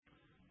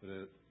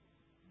But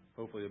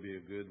hopefully it'll be a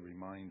good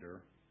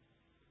reminder,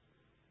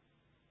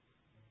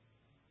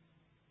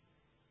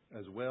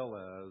 as well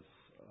as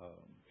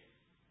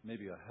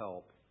maybe a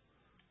help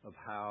of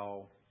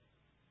how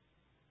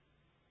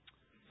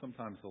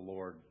sometimes the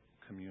Lord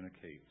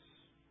communicates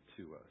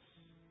to us.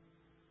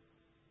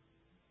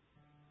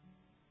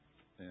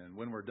 And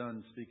when we're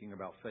done speaking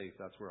about faith,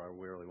 that's where I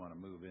really want to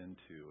move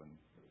into, and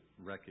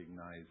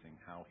recognizing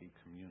how He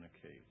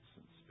communicates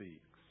and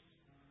speaks.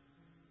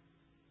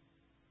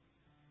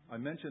 I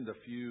mentioned a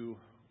few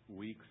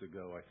weeks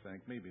ago, I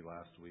think, maybe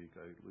last week,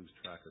 I lose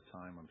track of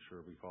time, I'm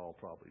sure we all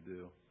probably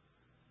do.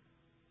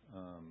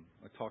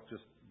 I talked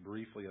just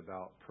briefly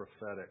about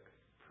prophetic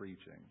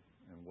preaching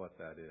and what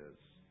that is.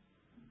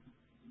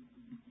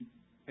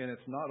 And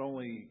it's not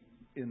only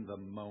in the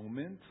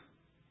moment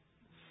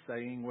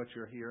saying what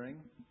you're hearing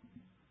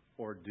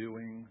or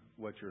doing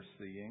what you're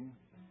seeing,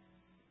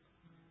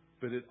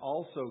 but it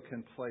also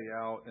can play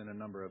out in a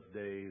number of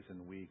days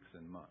and weeks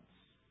and months.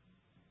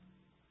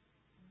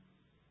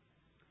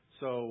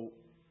 So,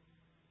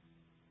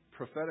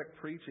 prophetic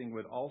preaching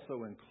would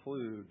also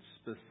include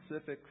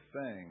specific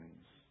things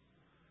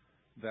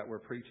that we're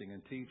preaching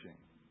and teaching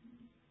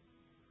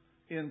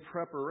in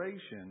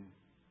preparation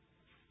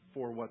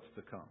for what's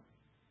to come.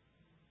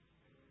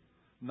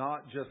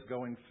 Not just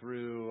going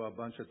through a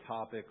bunch of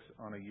topics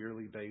on a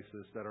yearly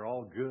basis that are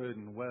all good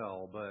and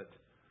well, but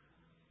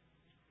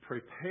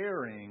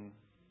preparing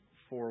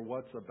for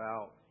what's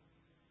about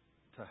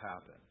to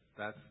happen.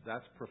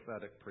 That's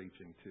prophetic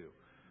preaching too.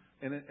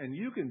 And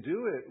you can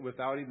do it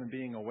without even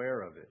being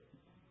aware of it,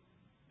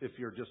 if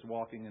you're just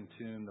walking in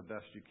tune the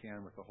best you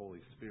can with the Holy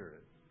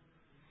Spirit.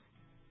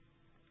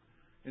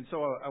 And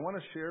so I want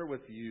to share with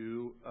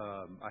you,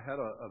 I had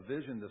a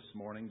vision this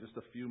morning just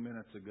a few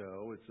minutes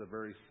ago. It's a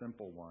very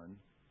simple one.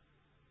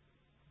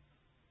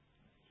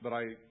 But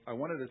I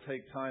wanted to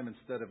take time,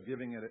 instead of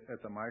giving it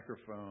at the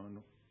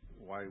microphone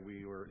while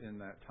we were in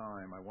that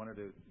time, I wanted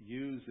to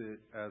use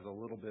it as a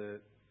little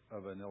bit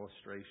of an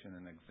illustration,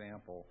 an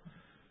example,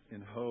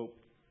 in hope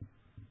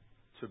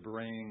to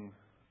bring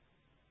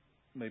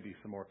maybe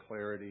some more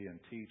clarity and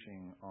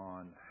teaching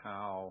on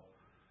how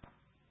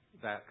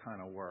that kind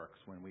of works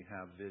when we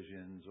have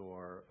visions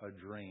or a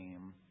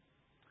dream.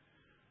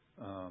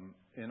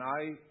 And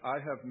I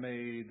have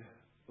made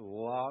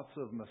lots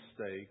of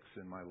mistakes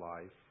in my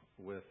life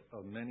with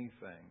many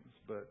things,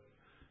 but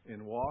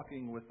in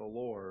walking with the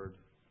Lord,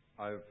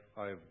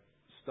 I've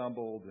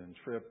stumbled and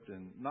tripped,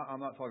 and I'm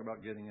not talking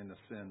about getting into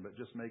sin, but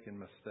just making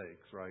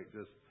mistakes, right?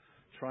 Just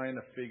trying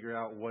to figure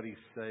out what He's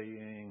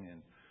saying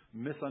and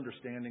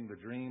misunderstanding the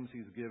dreams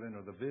He's given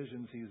or the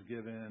visions He's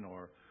given,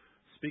 or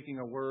speaking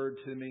a word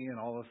to me and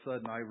all of a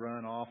sudden I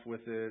run off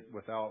with it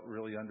without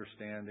really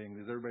understanding.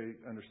 Does everybody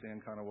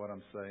understand kind of what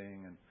I'm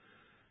saying?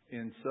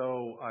 And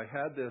so I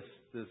had this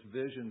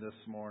vision this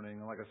morning,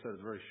 and like I said,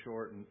 it's very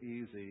short and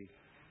easy.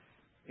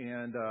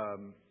 And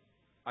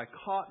I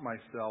caught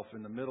myself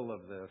in the middle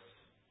of this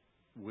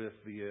with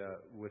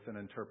an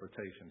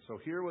interpretation. So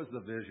here was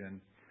the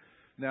vision.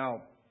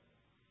 Now,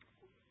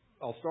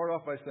 I'll start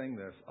off by saying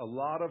this. A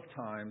lot of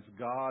times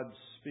God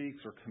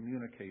speaks or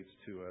communicates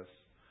to us.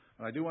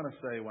 And I do want to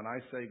say, when I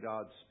say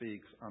God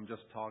speaks, I'm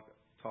just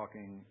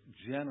talking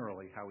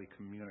generally how He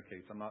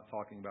communicates. I'm not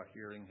talking about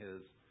hearing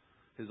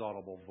His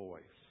audible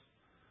voice,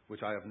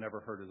 which I have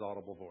never heard His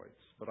audible voice.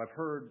 But I've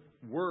heard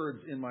words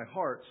in my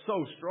heart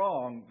so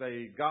strong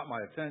they got my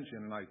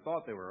attention, and I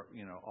thought they were,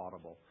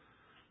 audible.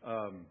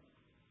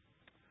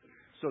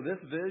 So this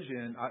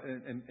vision,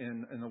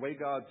 and the way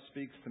God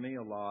speaks to me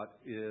a lot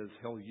is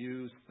He'll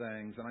use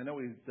things, and I know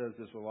He does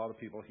this with a lot of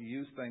people. He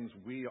uses things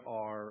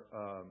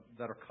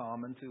that are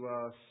common to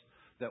us,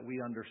 that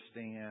we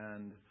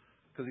understand,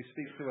 because He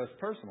speaks to us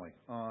personally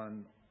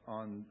on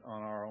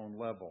our own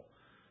level.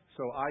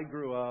 So I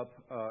grew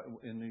up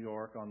in New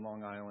York on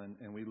Long Island,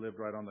 and we lived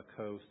right on the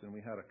coast, and we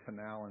had a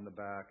canal in the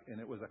back, and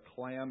it was a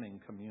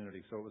clamming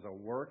community. So it was a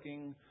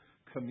working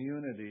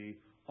community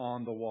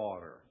on the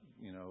water.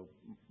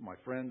 My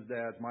friends'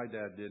 dads, my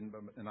dad didn't,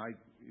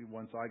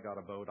 once I got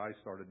a boat, I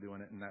started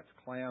doing it, and that's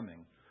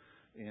clamming.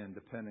 And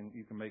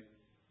you can make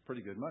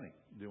pretty good money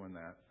doing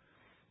that.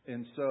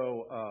 And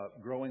so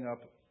growing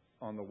up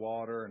on the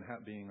water and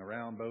being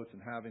around boats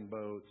and having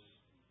boats,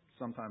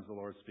 sometimes the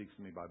Lord speaks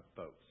to me by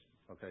boats.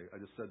 Okay, I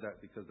just said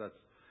that because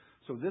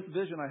so this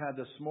vision I had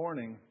this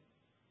morning,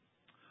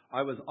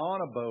 I was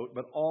on a boat,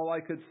 but all I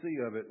could see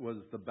of it was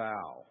the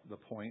bow, the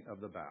point of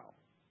the bow,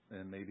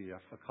 and maybe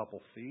a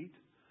couple feet.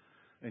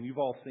 And you've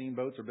all seen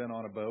boats or been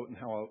on a boat, and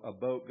how a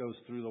boat goes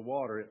through the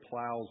water. It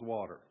plows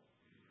water,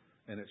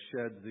 and it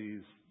sheds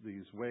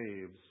these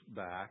waves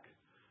back.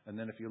 And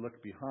then if you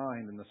look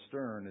behind in the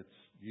stern, it's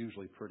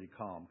usually pretty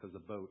calm because the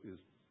boat is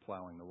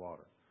plowing the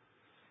water.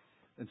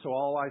 And so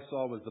all I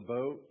saw was the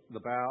boat, the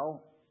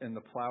bow, and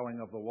the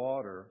plowing of the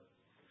water.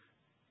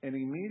 And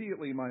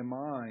immediately my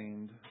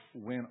mind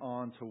went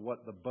on to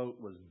what the boat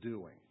was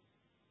doing.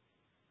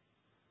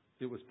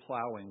 It was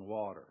plowing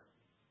water.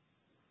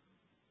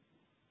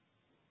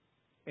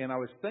 And I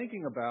was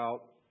thinking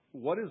about,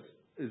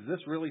 is this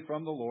really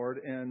from the Lord?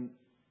 And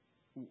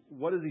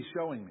what is He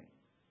showing me?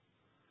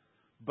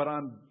 But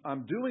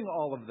I'm doing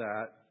all of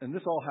that, and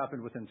this all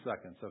happened within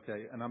seconds,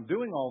 okay? And I'm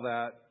doing all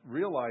that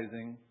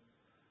realizing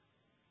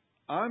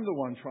I'm the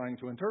one trying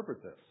to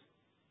interpret this.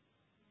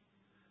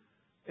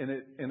 And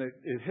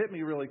it hit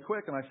me really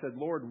quick, and I said,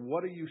 Lord,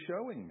 what are you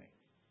showing me?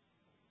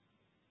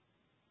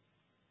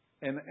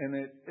 And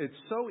it's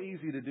so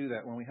easy to do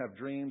that when we have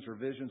dreams or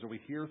visions or we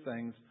hear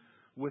things.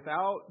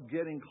 Without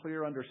getting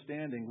clear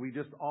understanding, we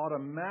just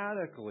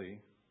automatically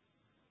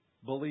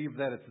believe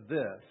that it's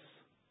this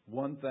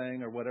one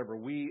thing or whatever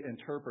we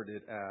interpret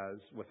it as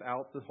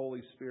without the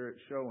Holy Spirit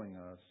showing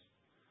us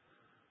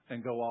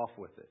and go off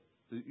with it.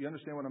 Do you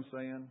understand what I'm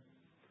saying?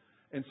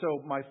 And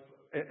so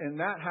and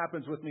that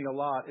happens with me a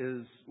lot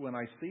is when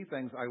I see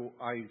things,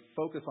 I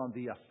focus on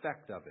the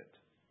effect of it.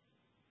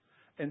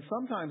 And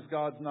sometimes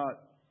God's not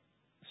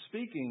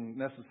speaking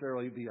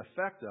necessarily the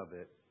effect of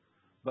it,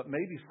 but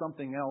maybe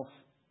something else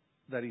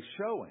that He's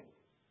showing.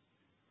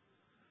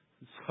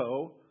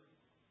 So,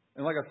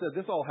 and like I said,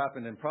 this all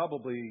happened in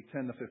probably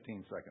 10 to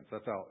 15 seconds.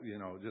 That's how,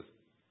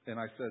 and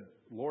I said,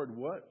 Lord,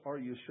 what are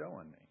you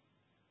showing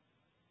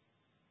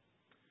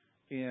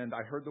me? And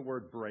I heard the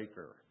word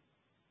breaker.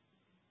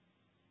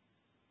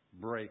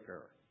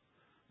 Breaker.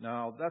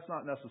 Now, that's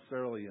not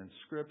necessarily in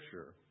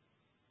Scripture,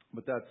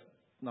 but that's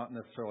not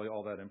necessarily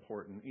all that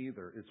important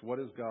either. It's what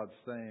is God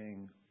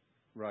saying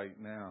right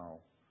now,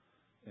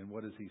 and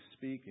what is He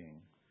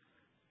speaking?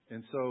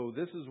 And so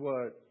this is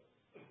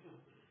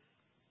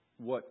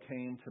what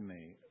came to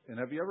me. And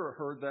have you ever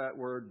heard that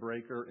word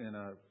breaker in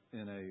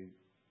a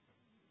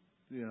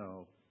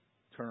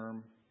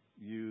term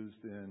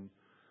used in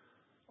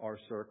our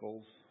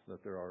circles,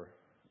 that there are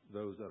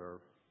those that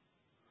are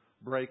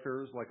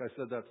breakers? Like I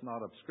said, that's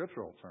not a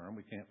scriptural term.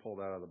 We can't pull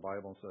that out of the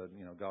Bible and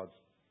say,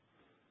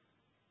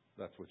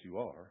 that's what you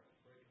are.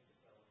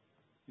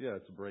 Yeah,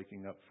 it's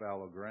breaking up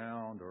fallow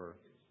ground, or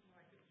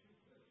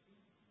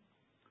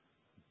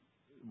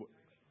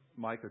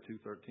Micah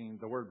 2:13.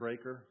 The word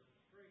breaker?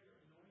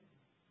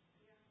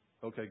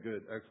 Okay,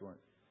 good. Excellent.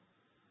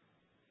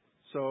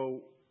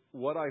 So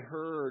what I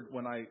heard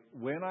when I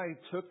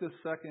took this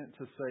second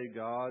to say,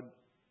 God,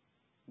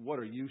 what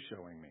are you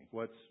showing me?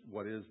 What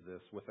is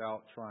this?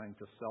 Without trying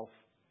to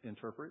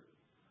self-interpret.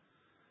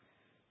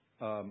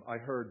 I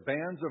heard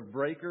bands of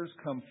breakers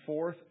come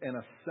forth and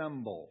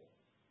assemble.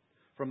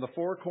 From the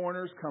four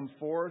corners come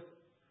forth.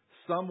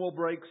 Some will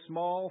break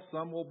small,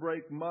 some will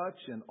break much,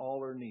 and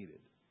all are needed.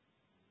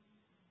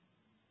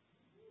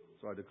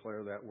 So I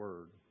declare that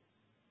word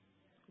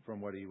from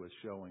what He was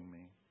showing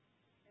me.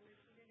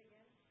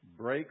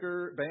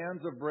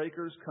 Bands of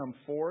breakers come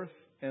forth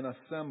and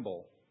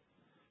assemble.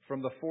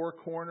 From the four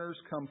corners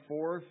come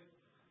forth.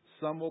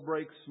 Some will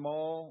break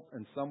small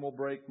and some will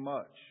break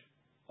much.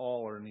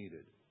 All are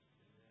needed.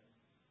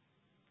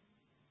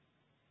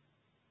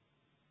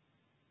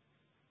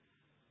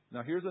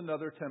 Now here's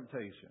another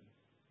temptation.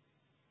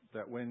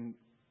 That when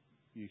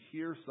you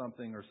hear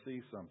something or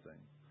see something.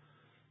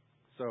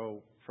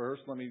 So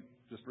first, let me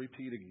just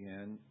repeat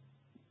again.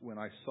 When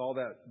I saw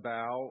that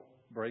bow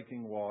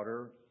breaking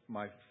water,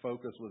 my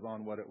focus was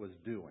on what it was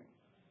doing.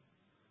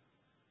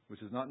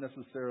 Which is not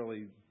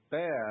necessarily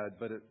bad,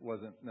 but it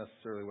wasn't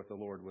necessarily what the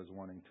Lord was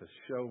wanting to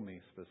show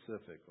me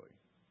specifically.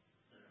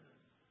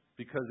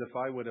 Because if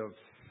I would have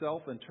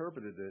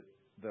self-interpreted it,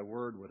 the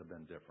word would have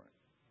been different.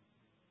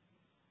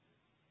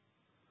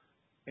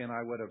 And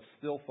I would have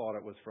still thought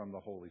it was from the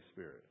Holy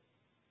Spirit.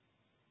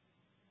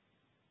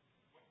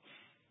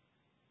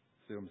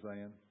 See what I'm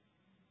saying?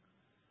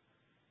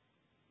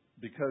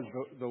 Because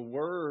the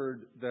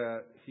word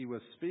that He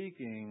was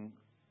speaking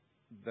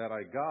that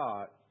I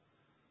got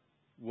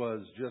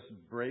was just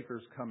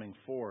breakers coming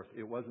forth.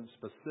 It wasn't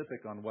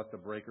specific on what the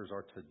breakers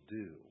are to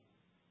do.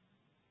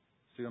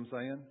 See what I'm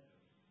saying?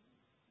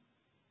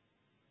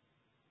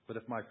 But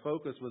if my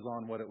focus was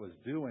on what it was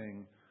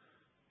doing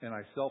and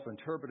I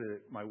self-interpreted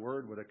it, my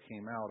word would have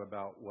came out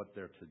about what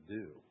they're to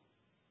do.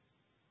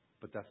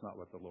 But that's not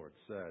what the Lord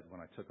said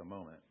when I took a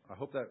moment. I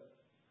hope that...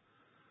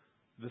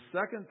 The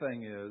second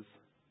thing is,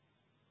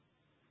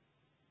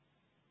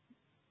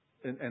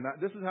 and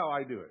this is how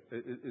I do it.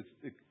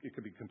 It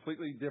could be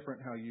completely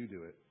different how you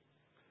do it.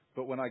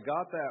 But when I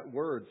got that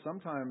word,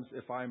 sometimes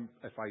if I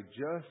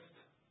just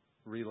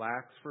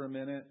relax for a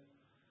minute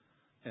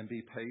and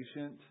be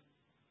patient,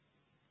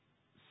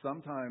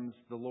 sometimes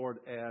the Lord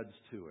adds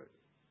to it.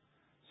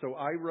 So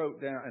I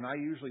wrote down, and I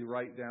usually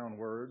write down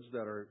words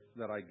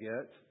that I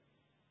get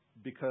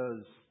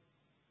because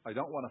I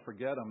don't want to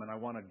forget them, and I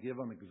want to give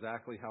them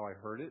exactly how I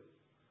heard it.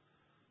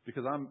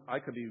 Because I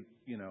could be,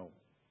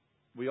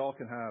 we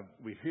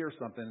hear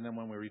something, and then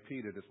when we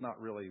repeat it, it's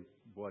not really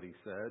what He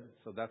said.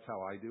 So that's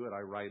how I do it. I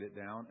write it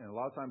down. And a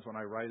lot of times when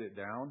I write it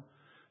down,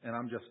 and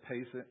I'm just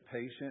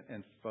patient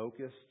and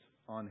focused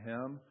on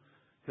Him,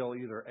 He'll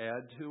either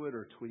add to it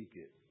or tweak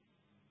it.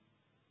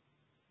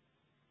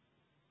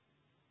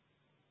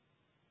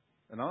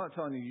 And I'm not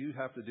telling you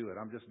have to do it.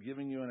 I'm just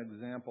giving you an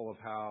example of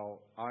how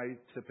I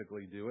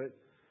typically do it.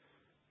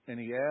 And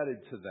He added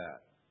to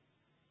that.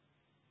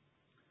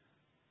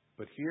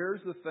 But here's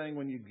the thing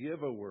when you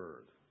give a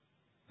word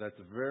that's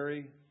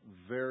very,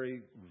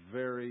 very,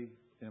 very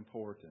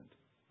important,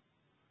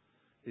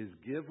 is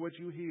give what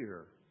you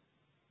hear,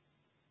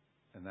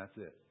 and that's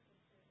it.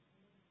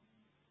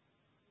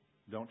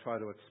 Don't try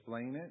to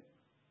explain it.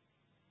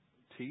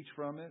 Teach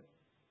from it.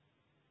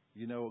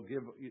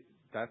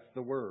 That's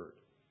the word.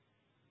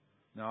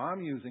 Now,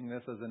 I'm using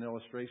this as an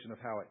illustration of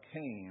how it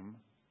came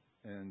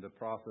in the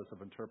process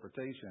of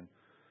interpretation.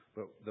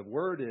 But the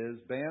word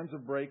is, bands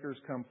of breakers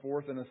come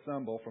forth and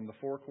assemble. From the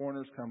four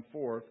corners come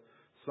forth.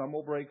 Some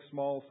will break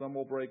small, some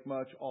will break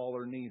much. All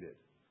are needed.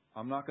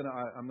 I'm not going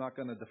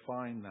to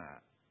define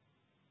that,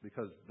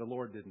 because the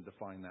Lord didn't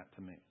define that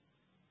to me.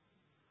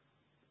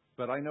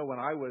 But I know when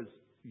I was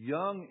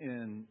young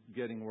in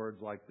getting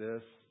words like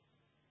this,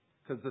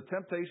 because the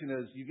temptation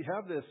is you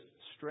have this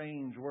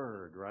strange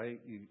word,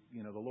 right?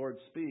 The Lord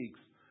speaks,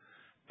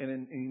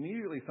 and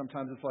immediately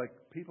sometimes it's like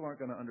people aren't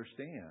going to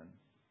understand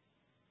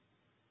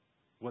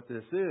what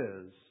this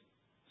is.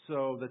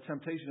 So the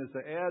temptation is to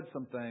add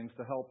some things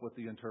to help with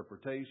the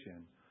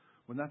interpretation,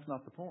 when that's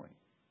not the point.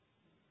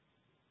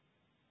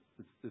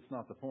 It's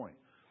not the point.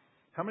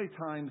 How many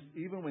times,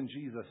 even when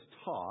Jesus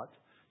taught,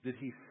 did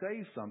he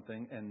say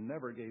something and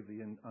never gave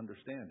the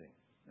understanding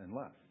and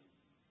left?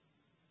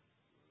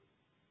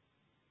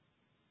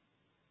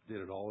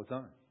 Did it all the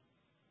time.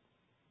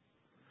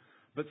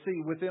 But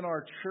see, within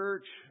our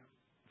church,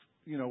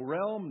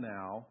 realm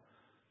now,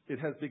 it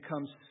has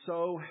become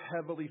so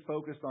heavily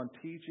focused on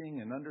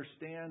teaching and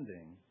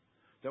understanding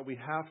that we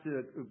have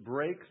to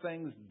break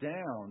things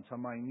down to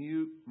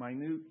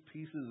minute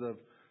pieces of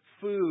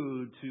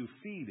food to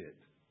feed it.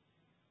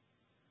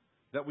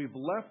 That we've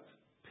left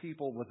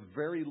people with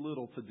very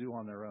little to do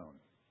on their own.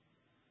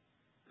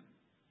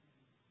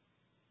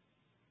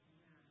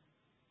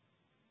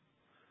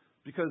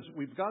 Because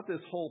we've got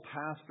this whole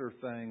pastor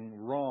thing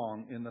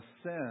wrong in the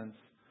sense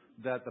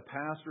that the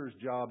pastor's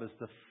job is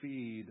to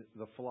feed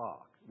the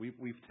flock.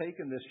 We've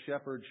taken this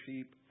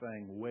shepherd-sheep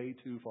thing way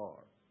too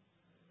far.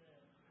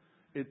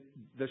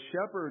 The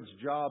shepherd's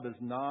job is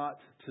not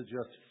to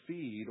just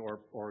feed or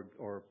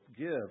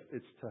give.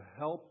 It's to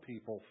help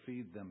people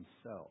feed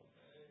themselves.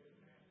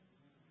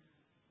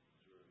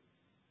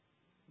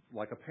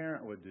 Like a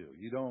parent would do.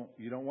 You don't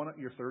want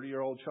your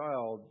 30-year-old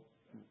child,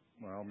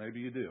 well, maybe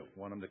you do,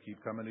 want them to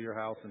keep coming to your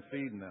house and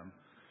feeding them.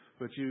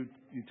 But you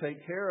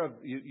take care of,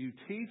 you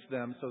teach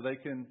them so they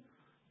can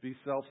be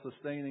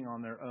self-sustaining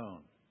on their own.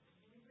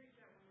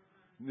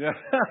 Yeah.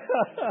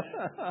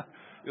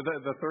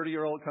 The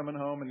 30-year-old coming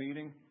home and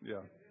eating?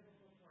 Yeah.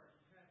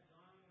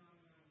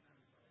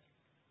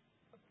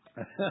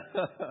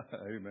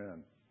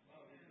 Amen.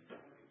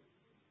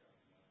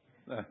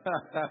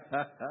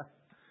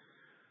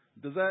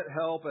 Does that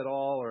help at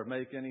all or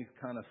make any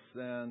kind of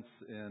sense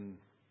in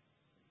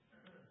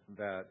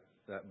that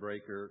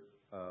breaker?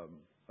 All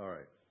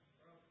right.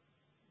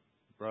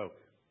 Broke.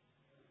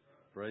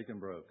 Break and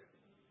broke.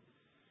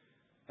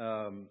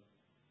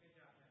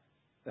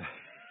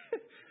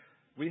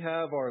 We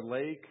have our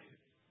lake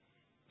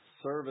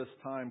service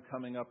time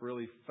coming up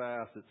really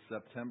fast. It's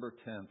September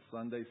 10th,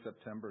 Sunday,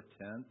 September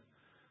 10th.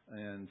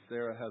 And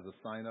Sarah has a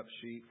sign-up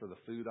sheet for the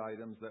food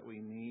items that we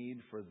need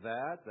for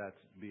that. That's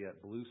be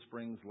at Blue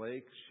Springs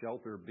Lake,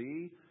 Shelter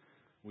B.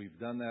 We've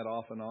done that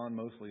off and on,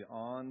 mostly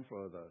on,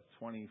 for the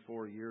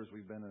 24 years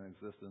we've been in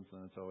existence,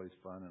 and it's always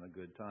fun and a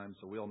good time.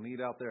 So we'll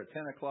meet out there at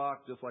 10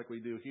 o'clock, just like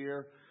we do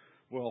here.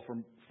 Well,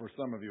 for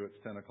some of you it's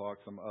 10 o'clock,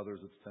 some others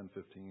it's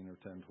 10:15 or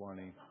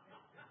 10:20,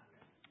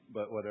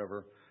 but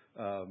whatever.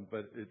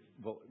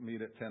 We'll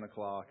meet at 10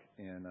 o'clock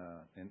and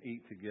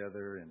eat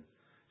together and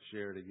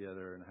share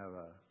together and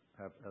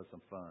have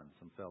some fun,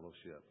 some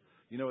fellowship.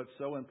 It's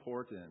so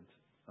important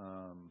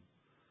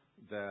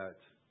that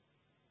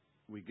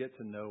we get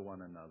to know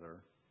one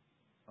another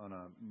on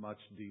a much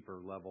deeper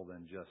level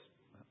than just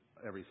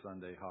every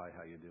Sunday, hi,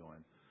 how you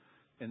doing?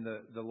 And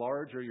the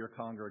larger your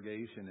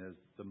congregation is,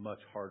 the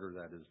much harder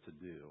that is to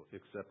do,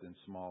 except in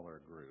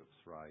smaller groups,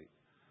 right?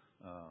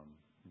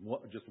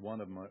 Just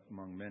one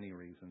among many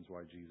reasons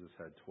why Jesus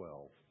had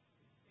 12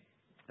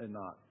 and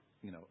not,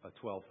 a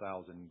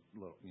 12,000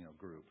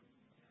 group.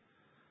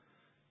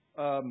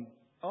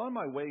 On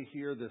my way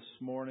here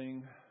this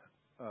morning,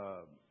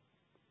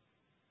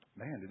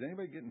 did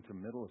anybody get into the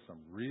middle of some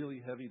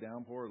really heavy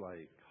downpour,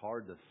 like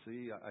hard to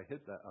see? I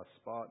hit a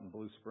spot in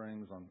Blue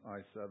Springs on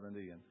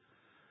I-70, and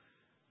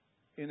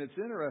it's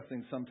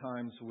interesting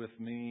sometimes with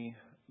me,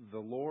 the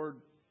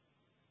Lord,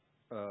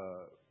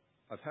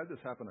 I've had this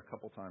happen a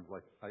couple times.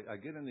 Like I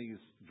get in these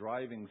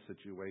driving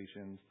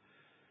situations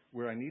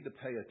where I need to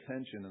pay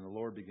attention and the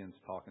Lord begins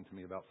talking to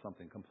me about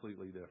something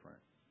completely different.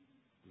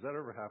 Does that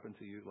ever happen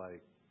to you?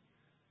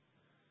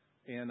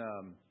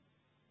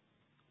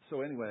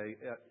 So anyway,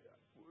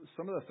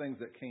 some of the things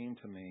that came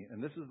to me,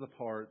 and this is the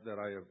part that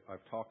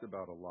I've talked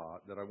about a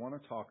lot, that I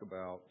want to talk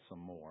about some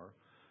more,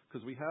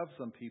 because we have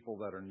some people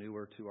that are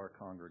newer to our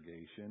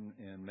congregation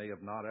and may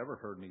have not ever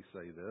heard me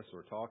say this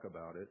or talk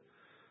about it,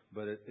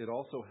 but it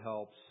also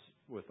helps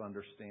with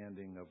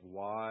understanding of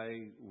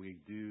why we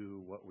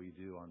do what we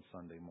do on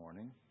Sunday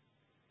morning.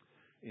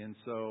 And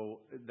so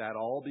that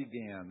all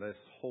began, this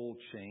whole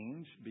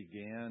change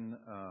began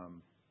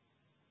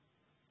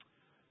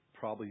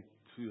probably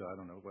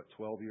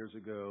 12 years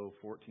ago,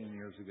 14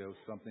 years ago,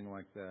 something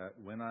like that,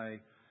 when I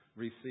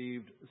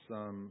received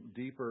some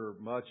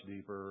much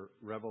deeper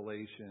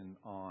revelation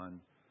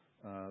on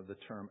the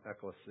term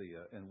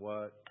ecclesia and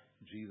what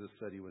Jesus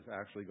said He was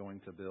actually going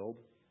to build.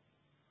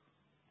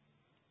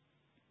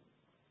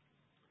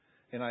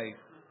 And I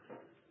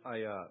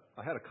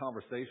had a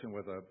conversation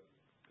with a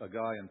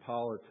guy in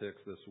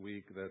politics this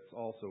week that's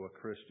also a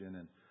Christian,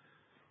 and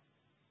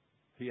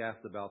he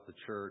asked about the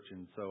church,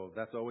 and so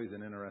that's always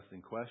an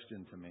interesting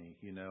question to me,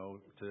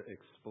 to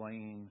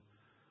explain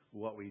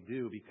what we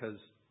do, because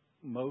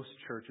most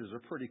churches are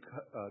pretty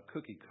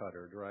cookie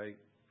cuttered, right?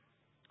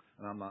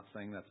 And I'm not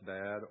saying that's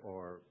bad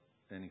or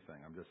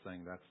anything. I'm just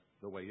saying that's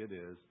the way it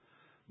is.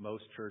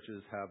 Most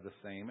churches have the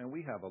same, and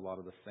we have a lot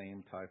of the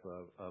same type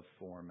of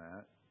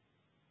format,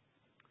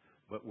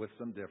 but with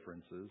some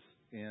differences.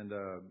 And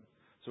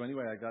so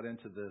anyway, I got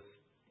into this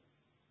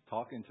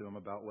talking to him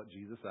about what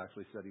Jesus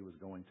actually said He was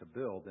going to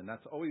build. And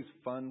that's always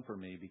fun for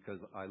me because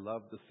I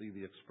love to see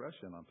the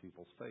expression on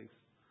people's face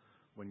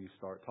when you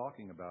start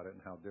talking about it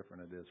and how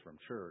different it is from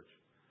church.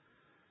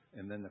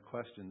 And then the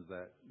questions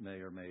that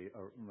may or may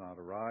not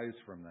arise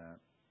from that.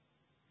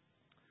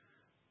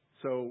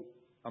 So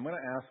I'm going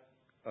to ask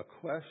a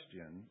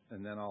question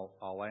and then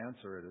I'll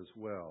answer it as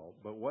well.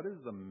 But what is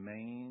the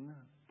main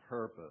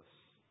purpose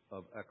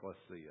of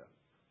ecclesia?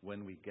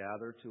 When we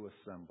gather to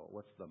assemble,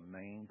 what's the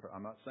main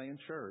I'm not saying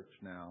church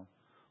now.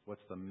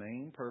 What's the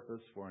main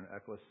purpose for an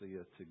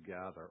ecclesia to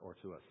gather or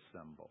to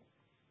assemble?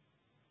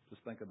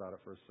 Just think about it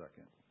for a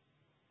second.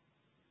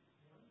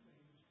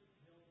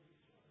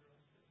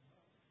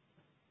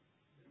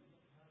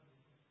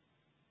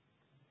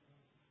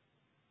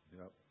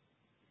 Yep.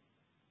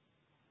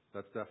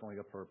 That's definitely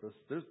a purpose.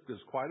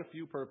 There's quite a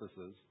few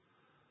purposes,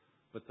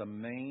 but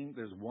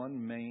there's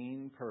one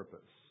main purpose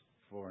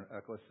for an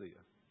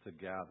ecclesia: to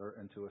gather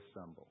and to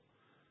assemble.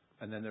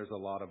 And then there's a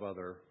lot of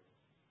other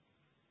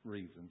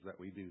reasons that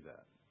we do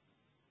that.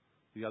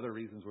 The other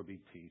reasons would be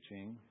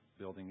teaching,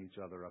 building each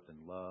other up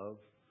in love,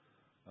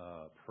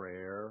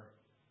 prayer,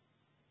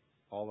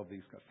 all of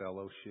these,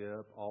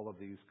 fellowship, all of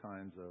these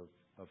kinds of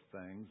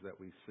things that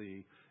we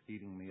see,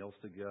 eating meals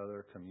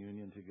together,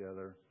 communion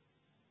together.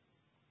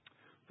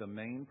 The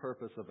main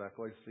purpose of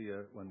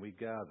ecclesia when we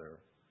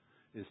gather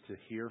is to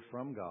hear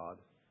from God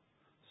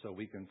so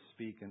we can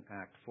speak and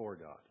act for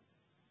God.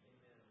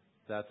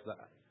 That's the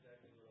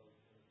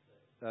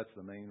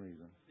main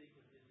reason. Speak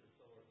with His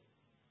authority.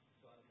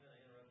 So I'm kind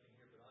of interrupting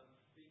here, but I'm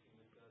speaking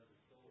with God's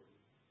authority.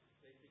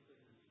 Basically,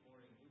 this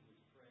morning he was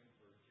praying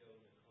for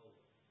Nicola.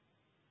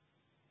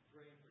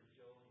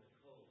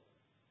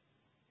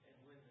 And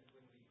when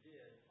we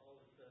did, all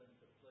of a sudden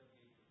the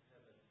floodgates of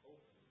heaven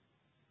opened,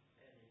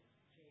 and it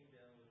came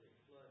down with a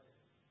flood.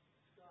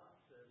 Scott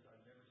says,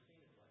 "I've never seen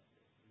it like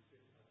this." He said,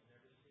 "I've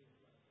never seen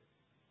it like this."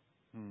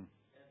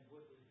 And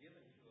what was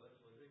given to us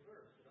was a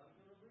verse that I'm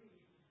going to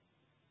read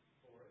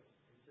for it.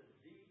 It says,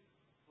 "Deep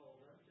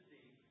called unto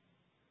deep,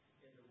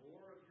 in the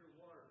roar of your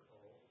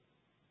waterfalls,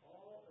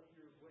 all of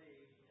your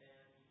waves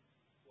and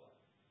what?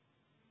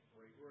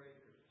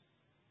 Breakers.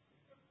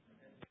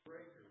 And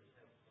breakers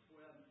have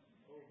swept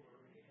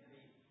over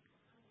me."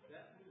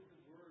 That was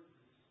the word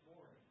this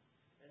morning.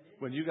 And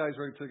when you guys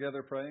were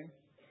together praying?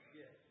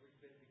 Yes,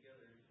 we've been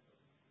together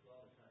a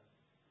lot of times.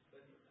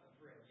 But I'm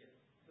praying, yes.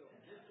 So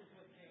this is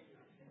what came this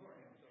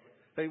morning.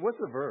 Hey, what's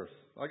the verse?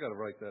 I got to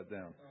write that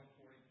down. Psalm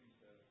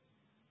 42:7.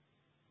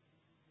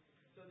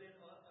 So then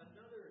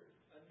another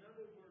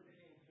word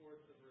came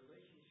forth of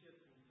relationship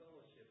and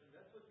fellowship, and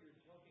that's what you're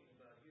talking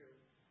about here,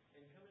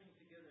 and coming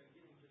together and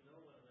getting to know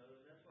one another.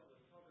 And that's what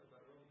we're talking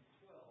about Romans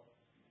 12.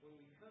 When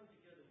we come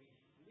together,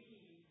 we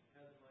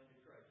have the mind of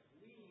Christ.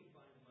 We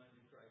find the mind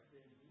of Christ.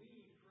 Then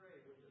we pray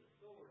with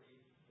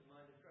authority the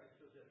mind of Christ.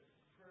 So the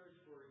prayers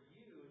for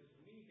you as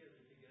we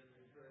gather together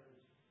in prayer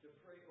is to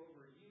pray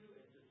over you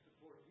and to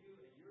support you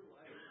in your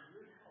life and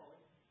your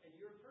calling and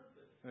your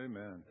purpose.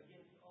 Amen.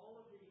 Against all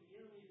of the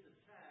enemy's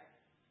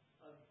attacks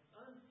of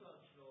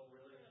unfunctional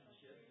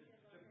relationships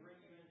to bring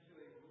you into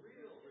a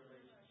real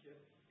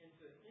relationship,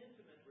 into an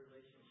intimate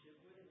relationship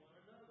with one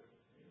another.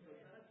 So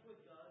that's what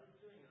God is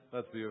doing.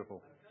 That's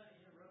beautiful. I'm kind of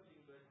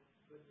interrupting, but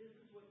this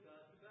is what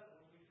God's about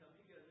when we come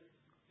together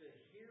to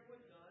hear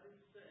what God is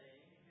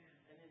saying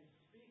and then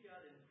speak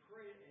out and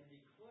pray and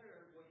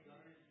declare what God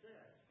has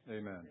said.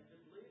 Amen. And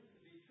to believe it to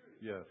be true.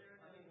 Yes.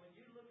 I mean, when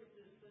you look at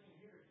this thing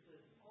here, it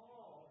says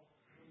all,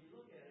 when you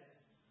look at it,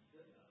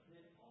 that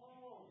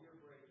all your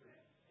breakers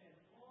and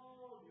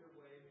all your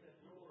waves that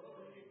roll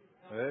over you.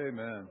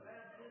 Amen.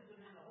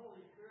 Baptism in the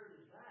Holy Spirit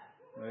is that.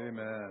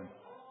 Amen.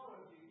 All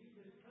of you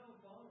just come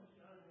upon us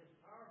in this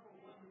powerful,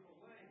 wonderful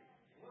way.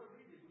 What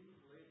do? We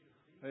just lay at your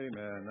feet.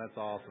 Amen. That's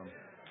awesome.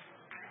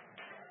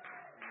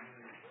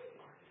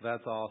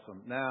 That's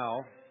awesome.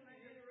 Now,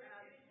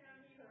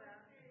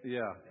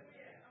 yeah.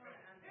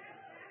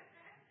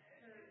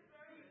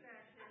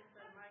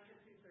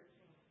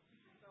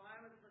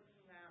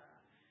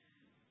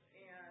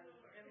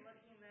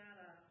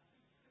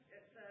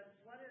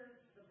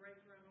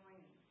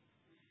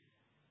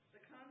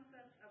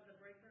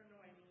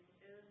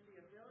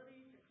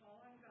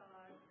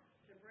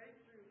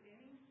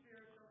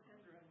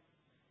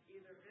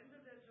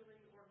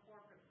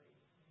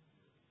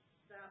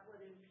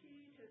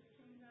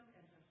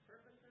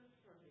 purposes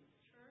for the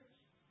church,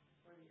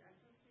 for the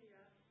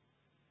ecclesia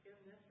in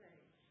this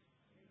age.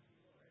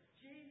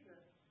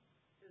 Jesus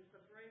is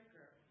the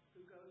breaker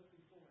who goes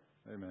before.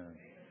 Amen.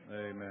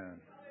 Amen.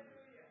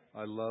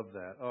 I love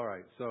that. All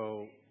right,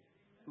 so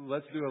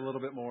let's do a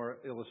little bit more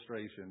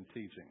illustration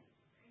teaching.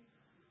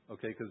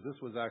 Okay, because this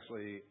was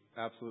actually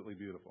absolutely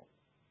beautiful.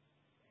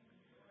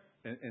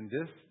 And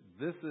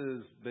this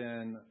has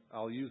been,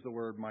 I'll use the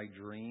word my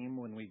dream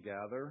when we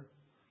gather,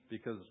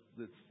 because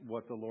it's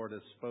what the Lord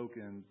has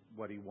spoken,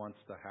 what He wants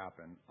to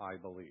happen, I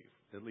believe,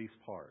 at least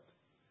part.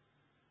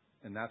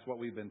 And that's what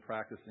we've been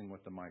practicing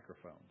with the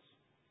microphones.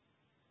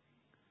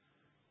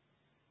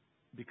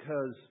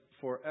 Because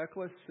for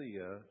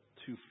ecclesia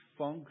to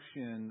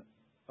function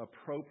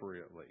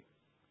appropriately,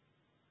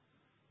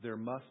 there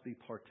must be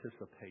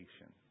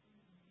participation.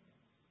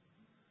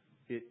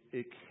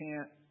 It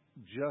can't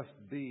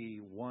just be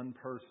one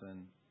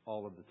person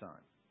all of the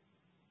time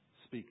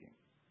speaking.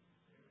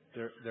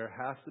 There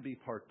has to be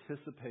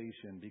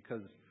participation,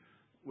 because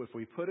if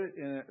we put it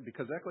in,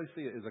 because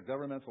ecclesia is a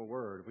governmental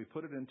word, if we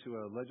put it into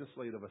a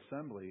legislative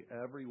assembly,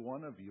 every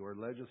one of you are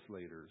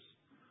legislators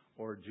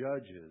or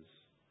judges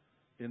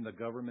in the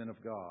government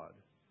of God.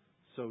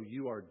 So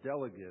you are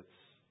delegates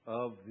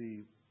of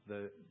the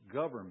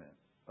government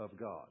of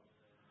God.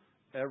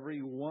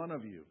 Every one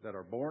of you that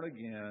are born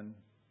again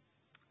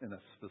and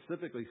are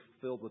specifically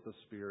filled with the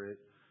Spirit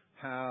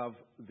have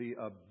the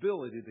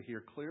ability to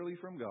hear clearly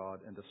from God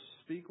and to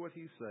speak what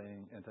He's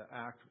saying and to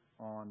act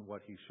on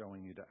what He's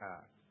showing you to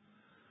act.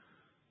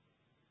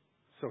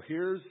 So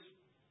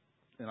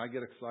and I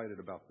get excited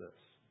about this.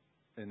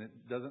 And it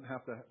doesn't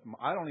have to,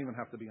 I don't even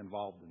have to be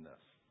involved in this,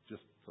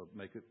 just to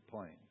make it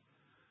plain.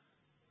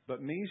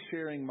 But me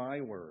sharing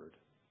my word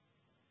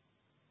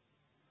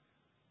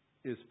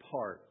is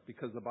part,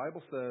 because the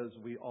Bible says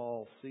we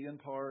all see in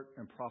part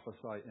and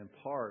prophesy in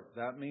part.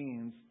 That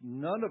means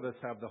none of us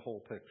have the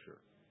whole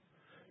picture.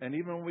 And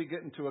even when we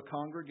get into a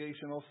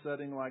congregational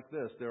setting like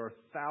this, there are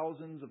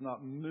thousands, if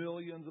not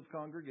millions of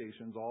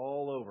congregations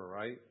all over,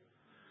 right?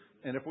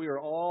 And if we are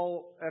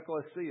all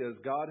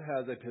ecclesias, God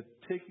has a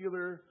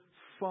particular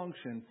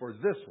function for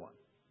this one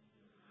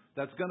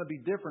that's going to be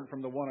different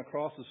from the one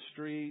across the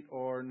street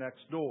or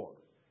next door.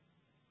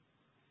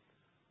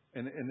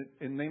 And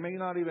they may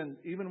not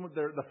even with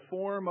the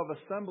form of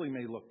assembly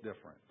may look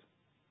different.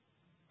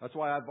 That's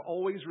why I've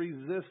always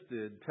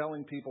resisted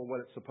telling people what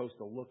it's supposed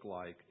to look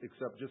like,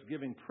 except just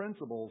giving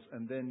principles,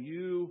 and then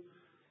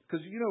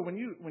because when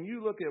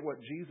you look at what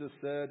Jesus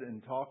said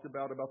and talked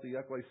about the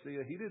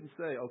ecclesia, He didn't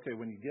say, okay,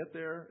 when you get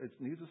there, it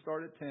needs to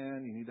start at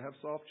 10, you need to have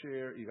soft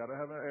chair, you got to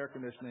have air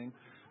conditioning,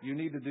 you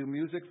need to do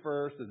music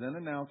first and then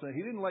announcement.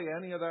 He didn't lay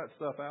any of that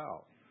stuff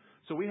out.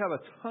 So we have a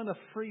ton of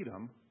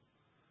freedom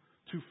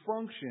to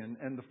function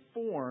and the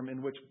form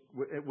in which,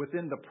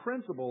 within the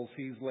principles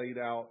He's laid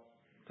out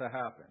to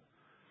happen.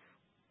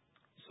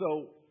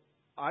 So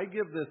I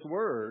give this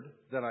word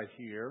that I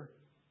hear,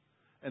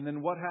 and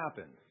then what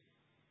happened?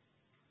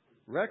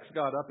 Rex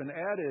got up and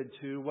added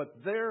to what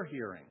they're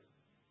hearing.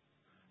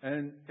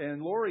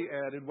 And Lori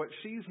added what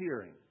she's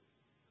hearing.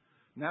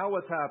 Now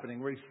what's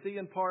happening? We see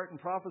in part and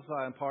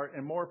prophesy in part,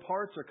 and more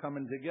parts are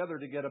coming together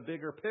to get a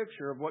bigger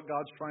picture of what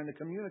God's trying to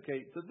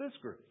communicate to this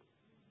group.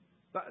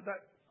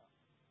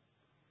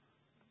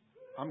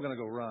 I'm going to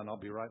go run. I'll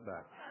be right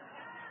back.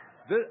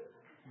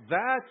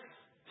 That's,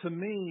 to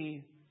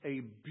me,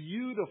 a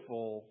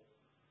beautiful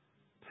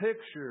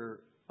picture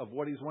of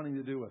what He's wanting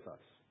to do with us.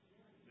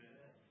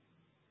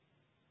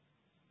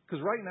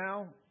 Because right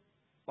now,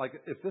 like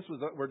if this was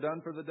we're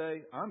done for the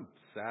day, I'm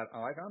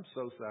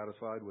so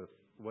satisfied with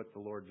what the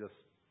Lord just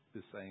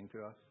is saying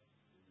to us.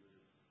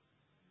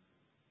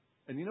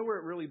 And you know where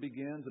it really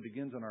begins? It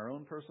begins in our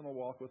own personal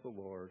walk with the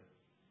Lord.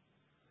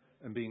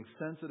 And being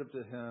sensitive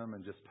to Him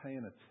and just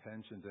paying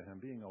attention to Him,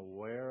 being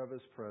aware of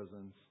His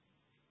presence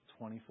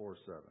 24/7.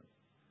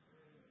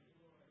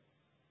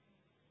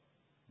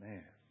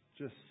 Man,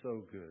 just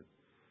so good.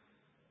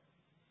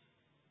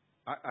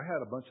 I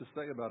had a bunch to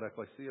say about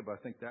ecclesia, but I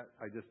think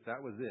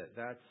that was it.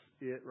 That's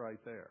it right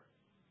there.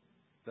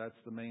 That's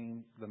the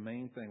main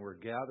thing. We're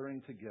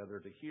gathering together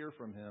to hear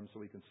from Him so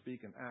we can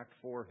speak and act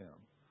for Him.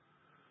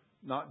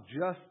 Not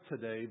just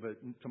today, but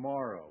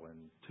tomorrow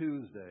and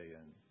Tuesday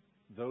and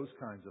those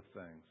kinds of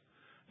things.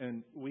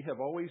 And we have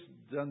always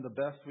done the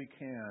best we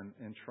can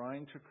in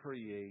trying to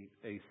create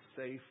a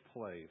safe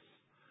place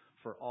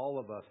for all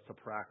of us to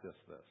practice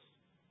this.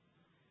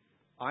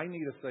 I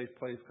need a safe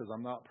place because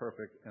I'm not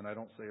perfect and I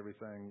don't say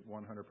everything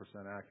 100%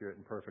 accurate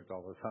and perfect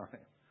all the time.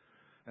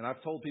 And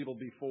I've told people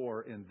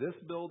before, in this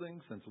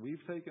building, since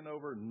we've taken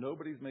over,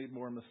 nobody's made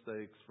more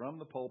mistakes from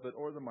the pulpit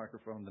or the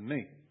microphone than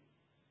me,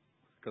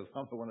 because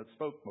I'm the one that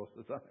spoke most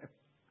of the time.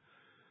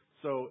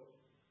 So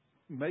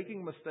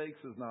making mistakes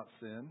is not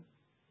sin.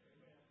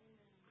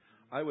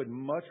 I would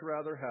much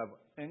rather have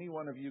any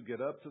one of you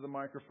get up to the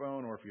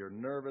microphone, or if you're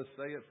nervous,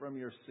 say it from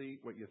your seat,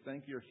 what you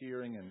think you're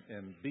hearing,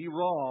 and be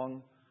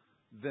wrong,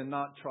 than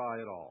not try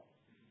at all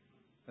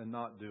and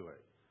not do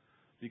it.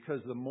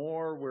 Because the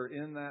more we're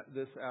in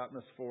this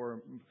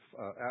atmosphere,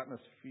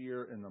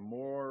 and the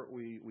more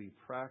we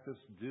practice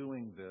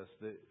doing this,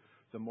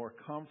 the more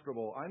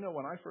comfortable. I know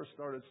when I first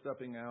started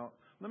stepping out,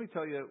 let me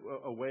tell you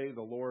a way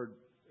the Lord,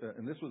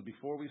 and this was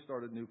before we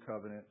started New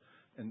Covenant,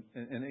 and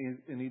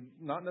He's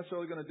not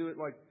necessarily going to do it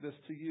like this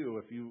to you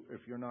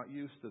if you're not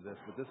used to this,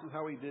 but this is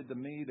how He did to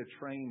me to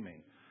train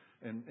me,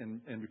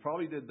 and He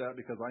probably did that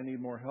because I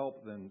need more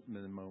help than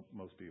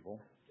most people,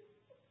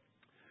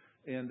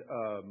 and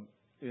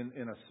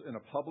in a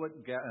public,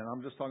 and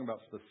I'm just talking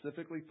about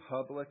specifically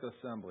public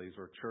assemblies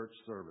or church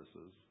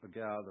services,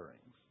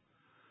 gatherings,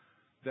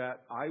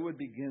 that I would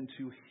begin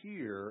to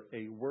hear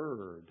a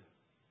word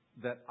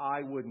that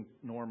I wouldn't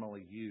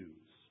normally use.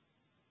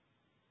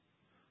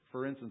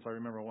 For instance, I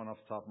remember one off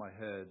the top of my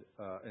head,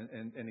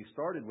 and he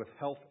started with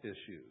health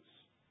issues.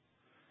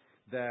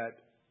 That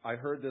I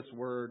heard this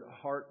word,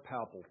 heart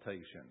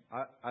palpitation.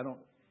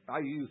 I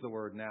use the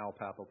word now,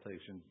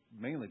 palpitation,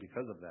 mainly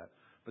because of that.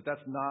 But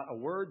that's not a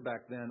word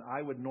back then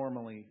I would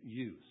normally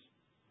use.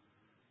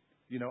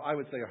 You know, I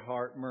would say a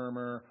heart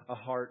murmur, a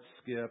heart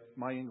skip.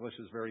 My English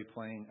is very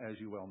plain, as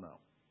you well know.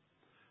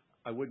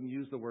 I wouldn't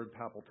use the word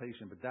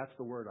palpitation, but that's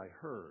the word I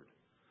heard.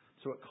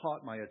 So it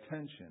caught my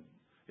attention.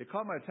 It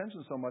caught my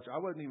attention so much I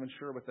wasn't even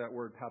sure what that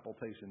word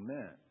palpitation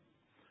meant.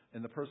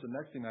 And the person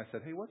next to me, I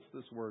said, "Hey, what's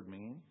this word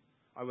mean?"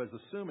 I was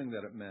assuming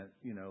that it meant,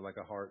 like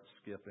a heart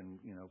skip and,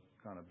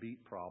 kind of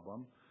beat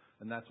problem.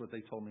 And that's what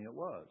they told me it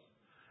was.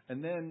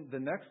 And then the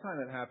next time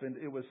it happened,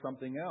 it was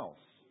something else.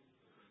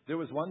 There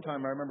was one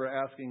time I remember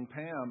asking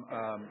Pam,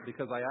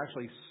 because I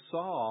actually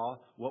saw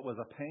what was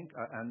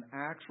an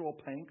actual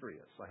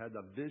pancreas. I had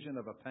the vision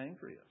of a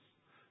pancreas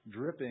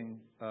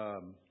dripping,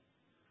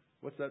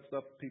 what's that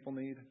stuff people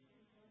need?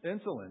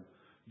 Insulin.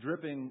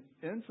 Dripping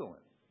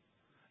insulin.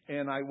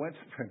 And I went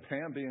to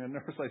Pam, being a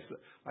nurse,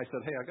 I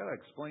said, "Hey, I got to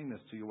explain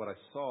this to you, what I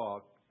saw.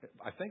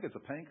 I think it's a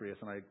pancreas."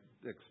 And I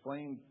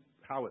explained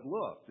how it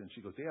looked. And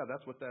she goes, "Yeah,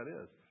 that's what that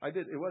is." I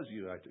did. It was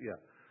you. Yeah.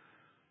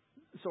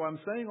 So I'm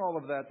saying all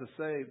of that to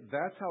say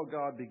that's how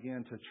God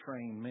began to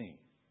train me.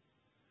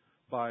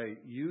 By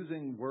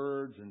using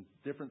words and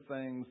different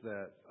things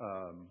that,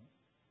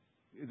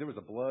 there was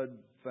a blood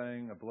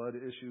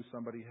issue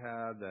somebody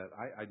had that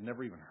I'd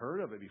never even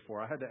heard of it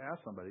before. I had to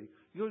ask somebody,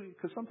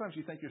 because sometimes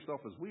you think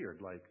yourself is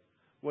weird. Like,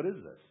 what is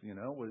this?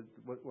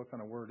 What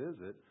kind of word is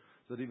it?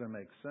 Does it even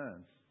make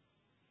sense?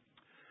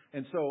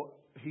 And so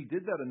he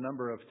did that a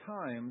number of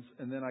times,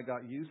 and then I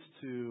got used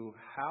to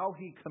how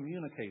he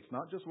communicates,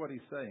 not just what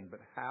he's saying, but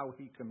how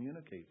he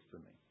communicates to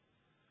me.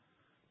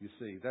 You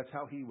see, that's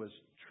how he was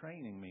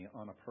training me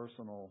on a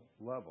personal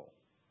level.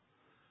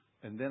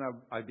 And then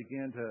I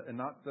began to, and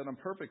not that I'm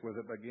perfect with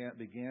it, but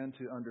began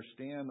to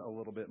understand a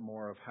little bit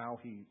more of how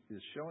he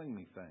is showing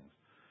me things.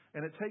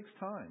 And it takes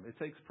time. It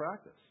takes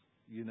practice,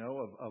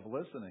 of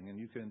listening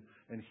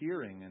and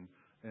hearing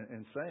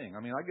and saying.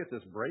 I mean, I get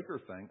this breaker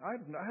thing. I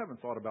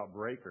haven't thought about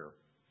breaker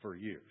for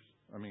years.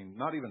 I mean,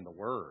 not even the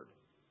word.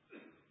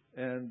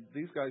 And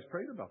these guys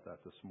prayed about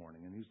that this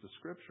morning and used the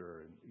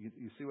scripture. And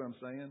you see what I'm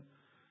saying?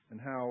 And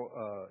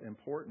how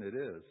important it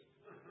is.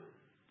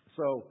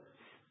 So,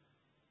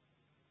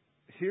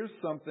 here's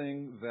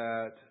something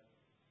that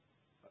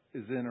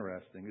is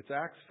interesting. It's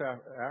Acts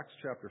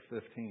chapter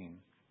 15.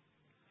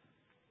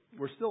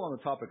 We're still on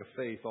the topic of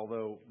faith,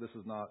 although this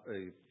is not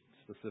a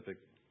specific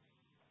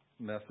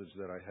message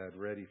that I had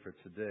ready for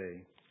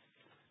today,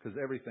 because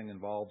everything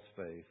involves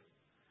faith.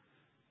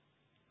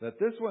 That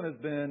this one has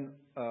been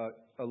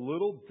a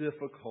little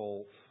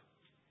difficult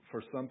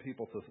for some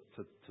people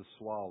to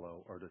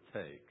swallow or to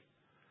take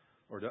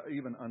or to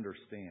even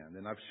understand.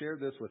 And I've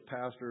shared this with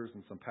pastors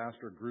and some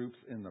pastor groups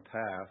in the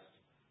past.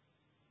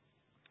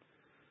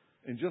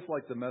 And just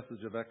like the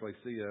message of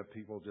ecclesia,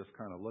 people just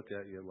kind of look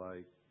at you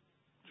like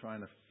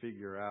trying to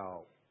figure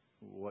out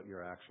what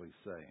you're actually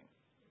saying.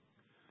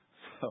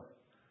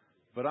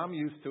 But I'm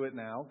used to it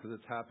now because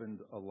it's happened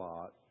a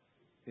lot,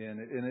 and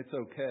it's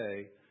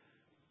okay.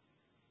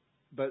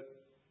 But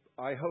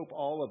I hope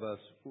all of us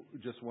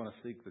just want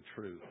to seek the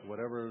truth,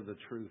 whatever the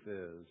truth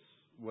is,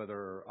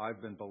 whether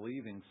I've been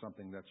believing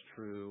something that's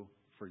true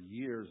for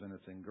years and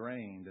it's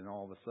ingrained, and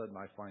all of a sudden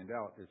I find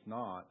out it's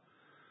not,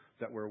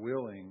 that we're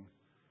willing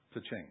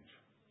to change.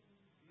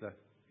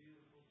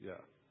 Yeah.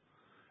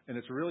 And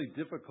it's really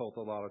difficult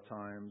a lot of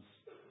times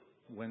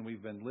when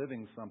we've been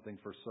living something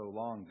for so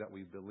long that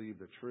we believe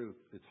the truth.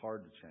 It's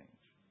hard to change.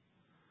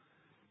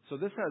 So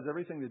this has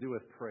everything to do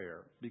with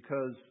prayer,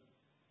 because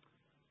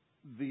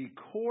the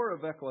core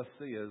of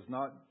ecclesia is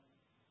not,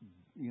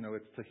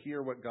 it's to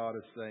hear what God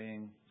is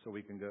saying so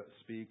we can go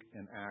speak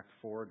and act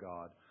for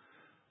God.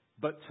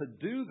 But to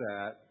do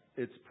that,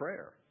 it's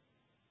prayer.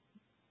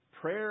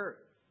 Prayer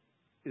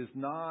is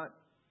not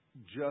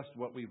just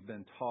what we've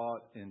been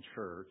taught in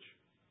church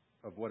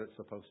of what it's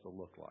supposed to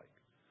look like.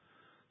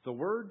 The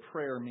word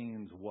prayer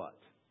means what?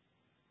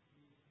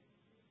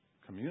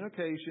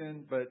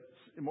 Communication, but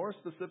more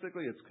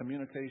specifically, it's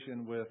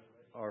communication with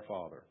our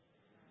Father.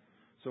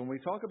 So when we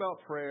talk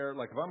about prayer,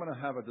 like if I'm going to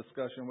have a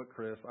discussion with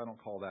Chris, I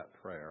don't call that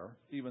prayer,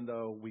 even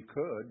though we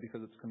could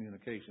because it's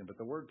communication. But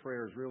the word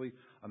prayer is really,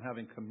 I'm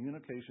having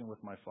communication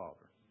with my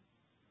Father.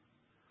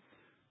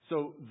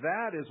 So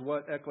that is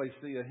what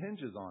ecclesia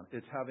hinges on.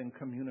 It's having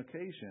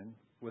communication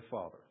with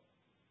Father.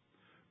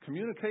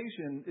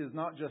 Communication is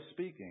not just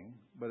speaking,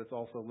 but it's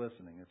also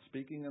listening. It's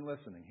speaking and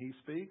listening. He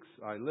speaks,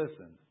 I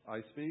listen.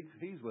 I speak,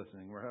 he's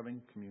listening. We're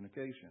having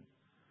communication.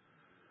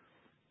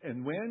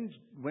 And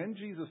when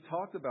Jesus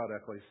talked about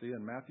ecclesia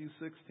in Matthew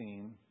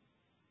 16,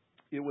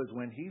 it was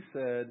when he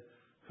said,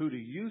 "Who do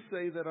you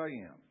say that I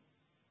am?"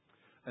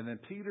 And then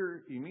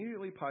Peter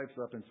immediately pipes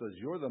up and says,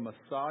 "You're the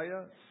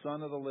Messiah,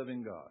 Son of the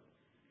living God."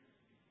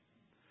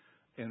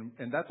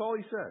 And that's all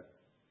he said,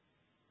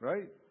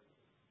 right?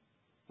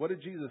 What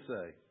did Jesus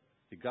say?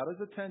 He got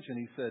his attention.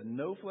 He said,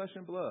 "No flesh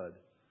and blood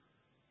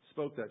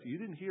spoke that. You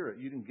didn't hear it.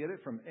 You didn't get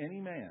it from any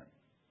man.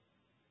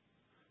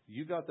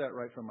 You got that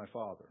right from my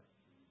Father."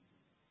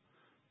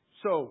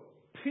 So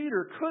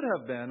Peter could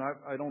have been,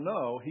 I don't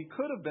know, he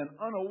could have been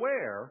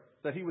unaware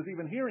that he was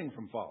even hearing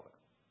from Father.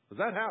 Because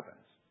that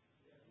happens.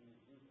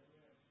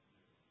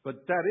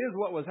 But that is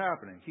what was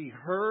happening. He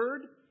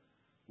heard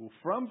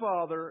from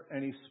Father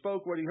and he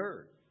spoke what he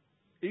heard.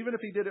 Even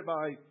if he did it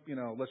by,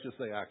 let's just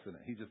say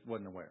accident. He just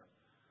wasn't aware.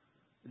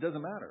 It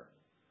doesn't matter.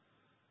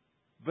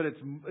 But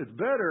it's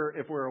better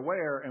if we're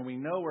aware and we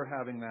know we're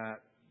having that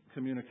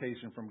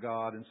communication from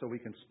God, and so we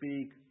can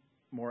speak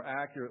more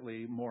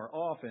accurately, more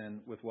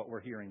often with what we're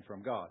hearing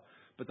from God.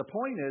 But the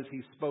point is,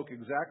 he spoke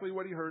exactly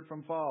what he heard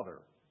from Father.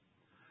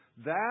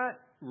 That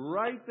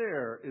right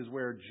there is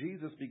where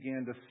Jesus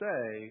began to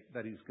say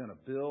that he's going to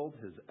build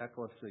his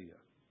ecclesia.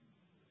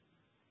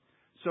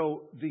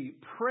 So the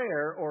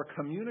prayer or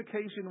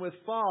communication with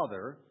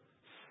Father,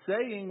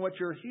 saying what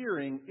you're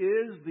hearing,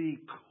 is the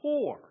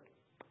core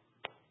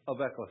of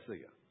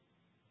ecclesia.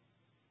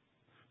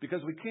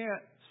 Because we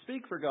can't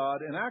speak for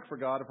God and act for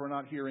God if we're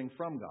not hearing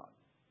from God.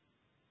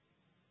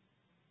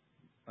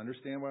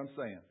 Understand what I'm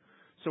saying?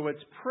 So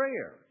it's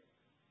prayer.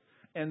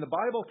 And the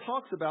Bible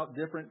talks about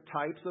different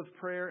types of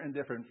prayer and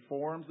different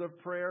forms of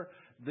prayer.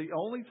 The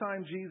only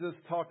time Jesus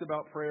talked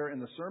about prayer in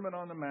the Sermon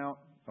on the Mount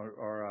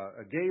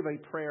or gave a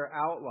prayer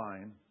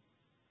outline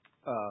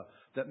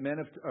that men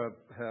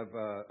have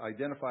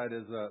identified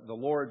as the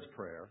Lord's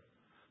Prayer,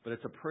 but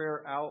it's a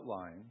prayer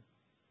outline.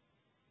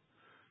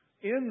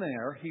 In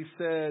there, he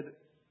said,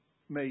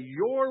 "May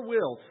your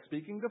will,"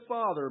 speaking to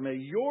Father, "may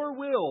your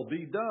will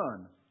be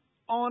done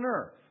on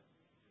earth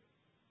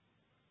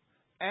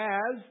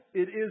as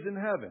it is in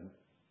heaven."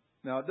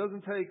 Now, it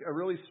doesn't take a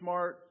really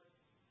smart,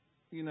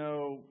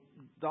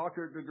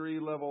 doctorate degree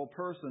level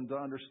person to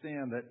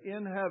understand that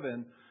in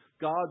heaven,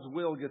 God's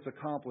will gets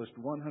accomplished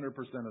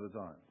 100% of the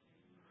time.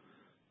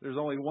 There's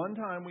only one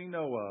time we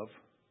know of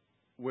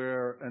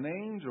where an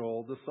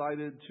angel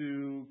decided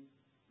to,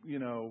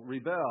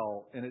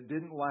 rebel, and it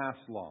didn't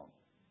last long.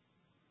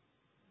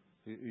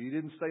 He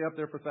didn't stay up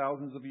there for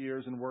thousands of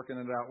years and working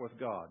it out with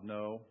God.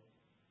 No,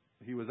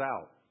 he was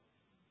out.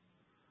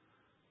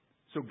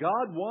 So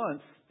God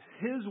wants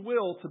his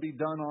will to be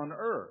done on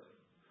earth.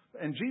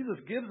 And Jesus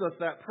gives us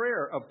that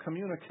prayer of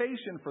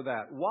communication for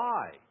that.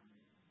 Why?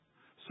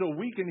 So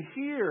we can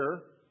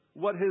hear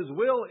what his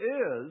will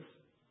is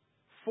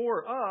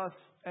for us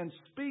and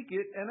speak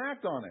it and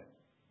act on it.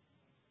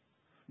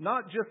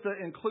 Not just to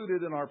include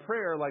it in our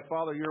prayer like,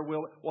 "Father, your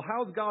will." Well,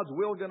 how's God's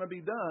will going to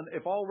be done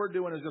if all we're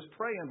doing is just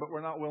praying but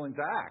we're not willing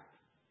to act?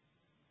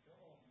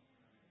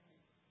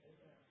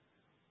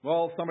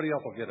 Well, somebody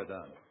else will get it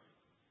done.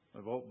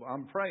 Well,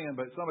 I'm praying,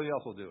 but somebody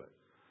else will do it.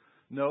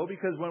 No,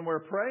 because when we're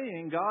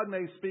praying, God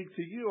may speak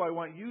to you, "I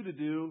want you to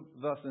do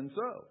thus and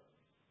so."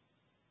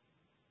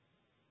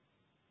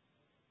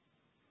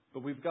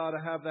 But we've got to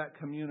have that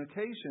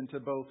communication to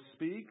both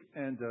speak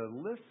and to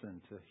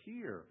listen, to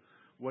hear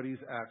what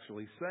he's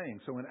actually saying.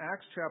 So in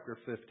Acts chapter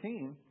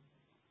 15,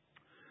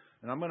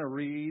 and I'm going to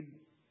read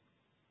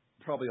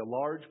probably a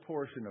large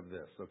portion of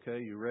this,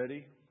 okay? You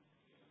ready?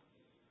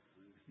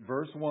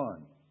 Verse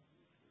 1.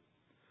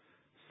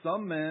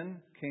 "Some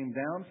men came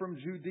down from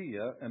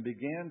Judea and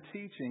began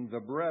teaching the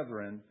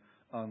brethren,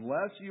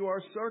 'Unless you are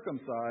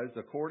circumcised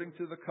according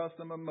to the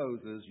custom of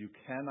Moses, you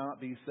cannot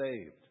be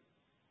saved.'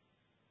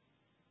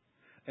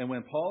 And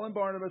when Paul and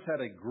Barnabas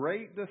had a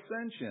great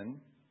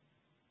dissension,"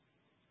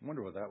 I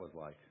wonder what that was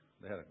like.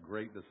 They had a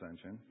great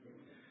dissension,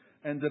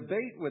 "and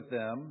debate with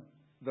them,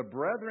 the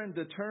brethren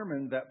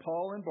determined that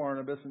Paul and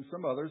Barnabas and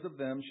some others of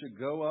them should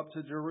go up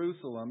to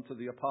Jerusalem to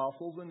the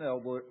apostles and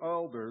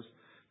elders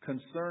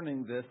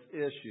concerning this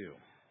issue.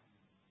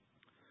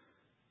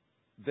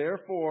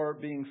 Therefore,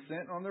 being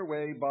sent on their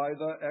way by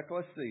the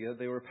ecclesia,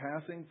 they were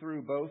passing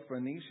through both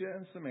Phoenicia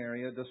and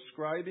Samaria,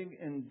 describing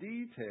in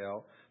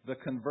detail the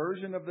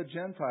conversion of the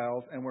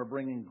Gentiles, and were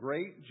bringing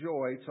great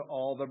joy to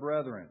all the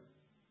brethren.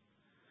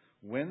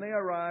 When they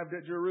arrived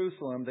at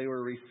Jerusalem, they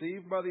were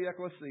received by the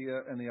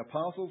ecclesia and the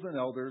apostles and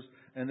elders,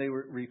 and they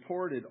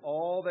reported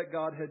all that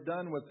God had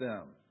done with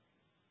them.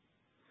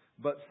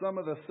 But some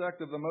of the sect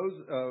of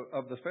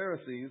the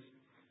Pharisees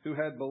who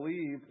had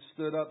believed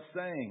stood up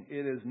saying,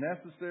 "It is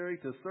necessary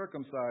to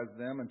circumcise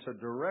them and to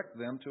direct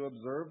them to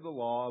observe the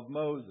law of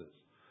Moses."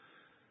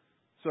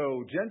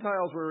 So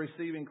Gentiles were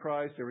receiving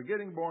Christ. They were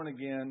getting born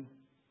again.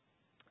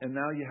 And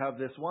now you have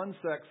this one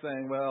sect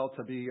saying, well,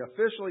 to be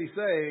officially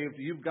saved,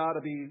 you've got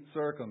to be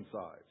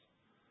circumcised.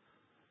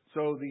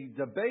 So the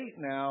debate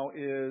now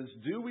is,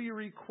 do we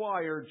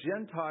require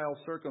Gentile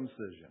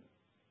circumcision?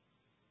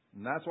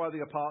 And that's why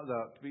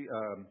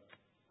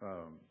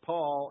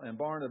Paul and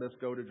Barnabas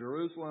go to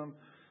Jerusalem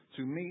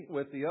to meet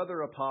with the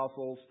other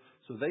apostles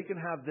so they can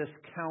have this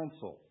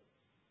council.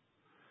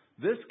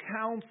 This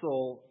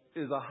council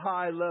is a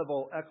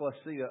high-level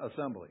ecclesia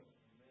assembly.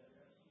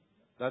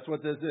 That's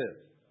what this is.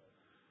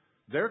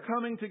 They're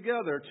coming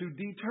together to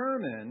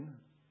determine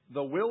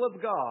the will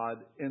of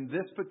God in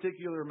this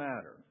particular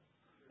matter.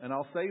 And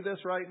I'll say this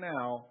right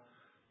now.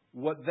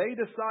 What they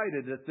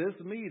decided at this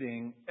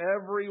meeting,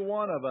 every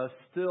one of us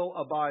still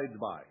abides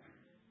by.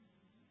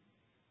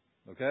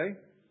 Okay?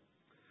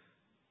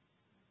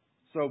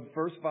 So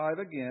verse 5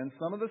 again,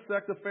 some of the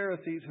sect of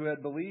Pharisees who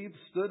had believed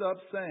stood up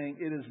saying,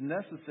 "It is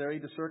necessary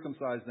to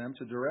circumcise them,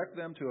 to direct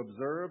them to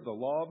observe the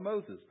law of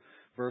Moses."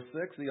 Verse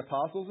 6, the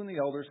apostles and the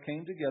elders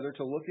came together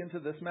to look into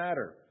this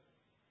matter.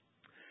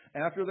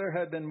 After there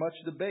had been much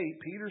debate,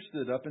 Peter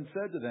stood up and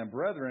said to them,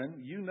 "Brethren,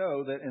 you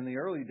know that in the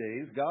early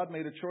days God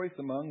made a choice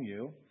among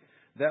you,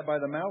 that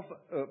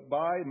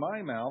by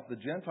my mouth the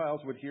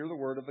Gentiles would hear the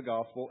word of the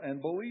gospel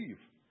and believe.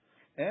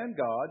 And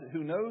God,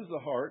 who knows the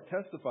heart,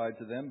 testified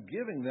to them,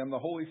 giving them the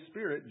Holy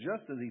Spirit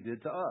just as He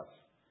did to us.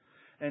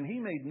 And He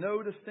made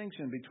no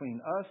distinction between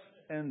us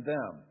and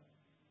them."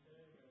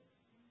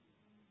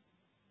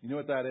 You know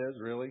what that is,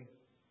 really?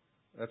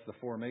 That's the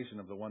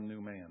formation of the one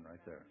new man right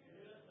there.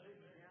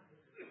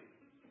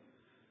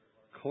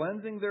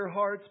 Cleansing their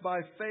hearts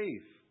by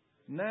faith.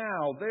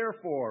 Now,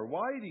 therefore,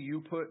 why do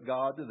you put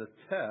God to the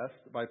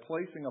test by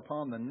placing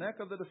upon the neck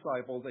of the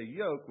disciples a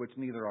yoke which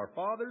neither our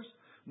fathers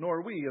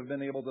nor we have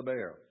been able to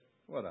bear?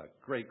 What a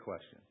great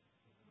question.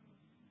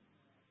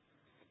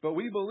 But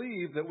we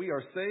believe that we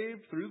are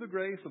saved through the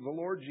grace of the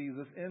Lord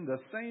Jesus in the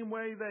same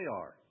way they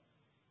are.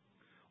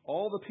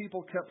 All the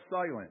people kept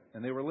silent,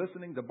 and they were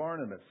listening to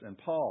Barnabas and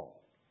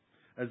Paul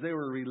as they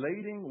were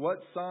relating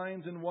what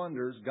signs and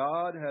wonders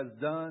God has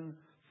done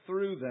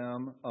through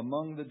them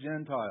among the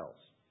Gentiles.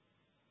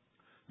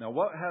 Now,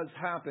 what has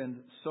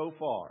happened so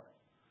far?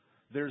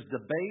 There's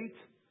debate,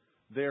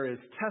 there is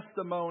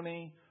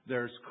testimony,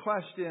 there's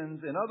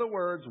questions. In other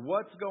words,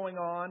 what's going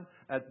on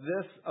at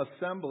this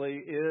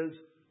assembly is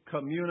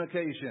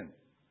communication.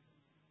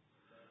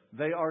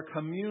 They are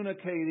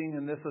communicating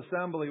in this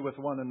assembly with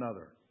one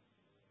another.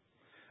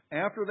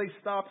 After they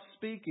stopped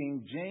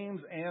speaking,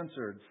 James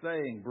answered,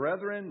 saying,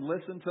 "Brethren,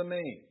 listen to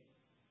me."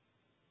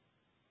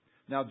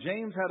 Now,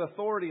 James had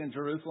authority in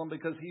Jerusalem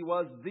because he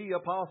was the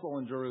apostle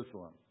in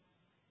Jerusalem.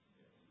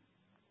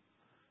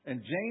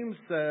 And James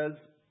says,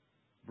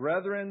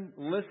 "Brethren,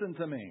 listen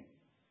to me.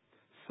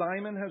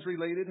 Simon has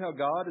related how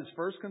God has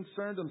first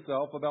concerned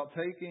Himself about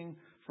taking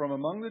from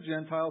among the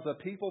Gentiles a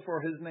people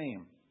for His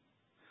name.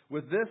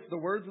 With this, the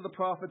words of the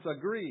prophets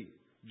agree,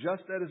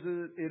 just as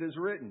it is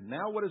written."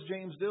 Now, what is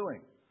James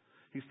doing?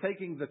 He's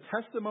taking the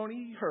testimony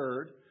he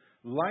heard,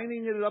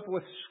 lining it up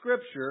with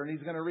Scripture, and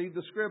he's going to read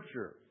the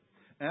Scripture.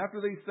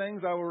 "After these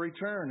things I will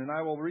return, and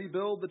I will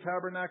rebuild the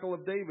tabernacle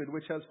of David,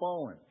 which has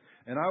fallen.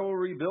 And I will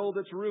rebuild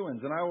its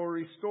ruins, and I will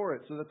restore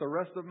it, so that the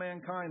rest of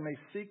mankind may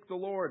seek the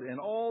Lord, and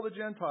all the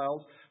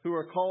Gentiles who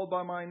are called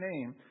by my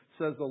name,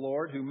 says the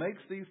Lord, who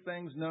makes these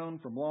things known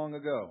from long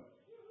ago."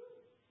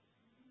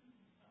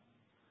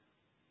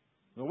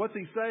 Now, what's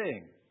he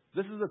saying?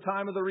 This is the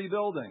time of the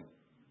rebuilding.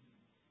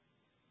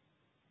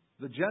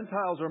 The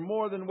Gentiles are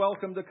more than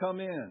welcome to come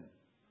in.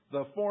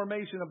 The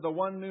formation of the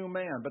one new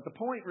man. But the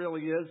point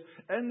really is,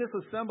 in this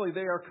assembly,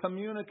 they are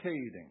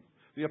communicating.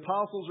 The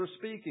apostles are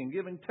speaking,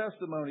 giving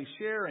testimony,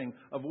 sharing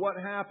of what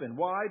happened.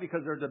 Why?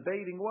 Because they're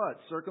debating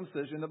what?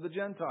 Circumcision of the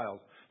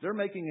Gentiles. They're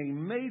making a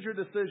major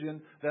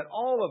decision that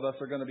all of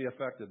us are going to be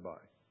affected by.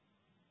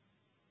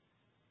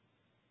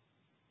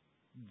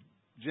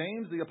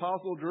 James, the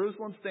apostle of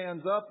Jerusalem,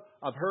 stands up.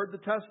 "I've heard the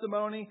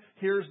testimony.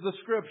 Here's the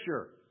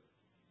Scripture."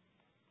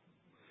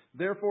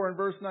 Therefore, in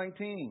verse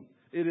 19,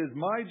 "It is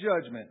my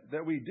judgment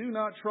that we do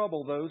not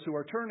trouble those who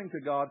are turning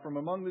to God from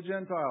among the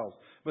Gentiles,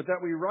 but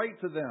that we write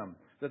to them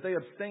that they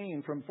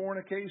abstain from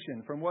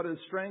fornication, from what is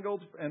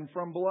strangled, and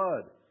from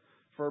blood.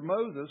 For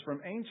Moses,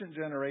 from ancient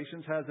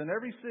generations, has in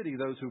every city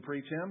those who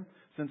preach him,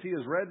 since he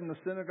is read in the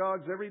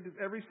synagogues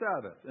every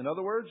Sabbath." In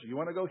other words, you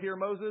want to go hear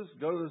Moses?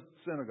 Go to the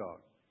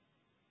synagogue.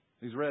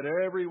 He's read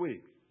every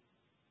week.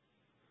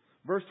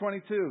 Verse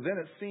 22, "Then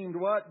it seemed"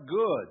 what?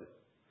 "Good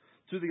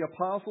to the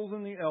apostles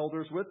and the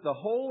elders with the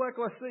whole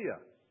ecclesia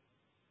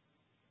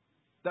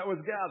that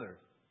was gathered,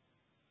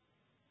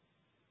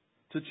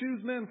 to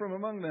choose men from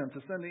among them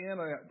to send to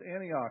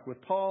Antioch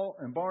with Paul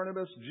and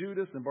Barnabas,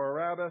 Judas and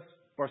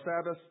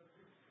Barsabbas,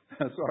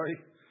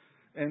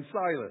 and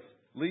Silas,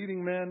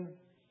 leading men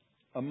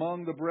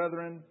among the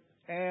brethren,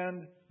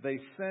 and they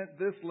sent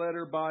this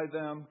letter by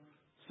them,"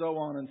 so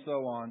on and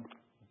so on.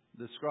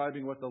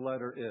 describing what the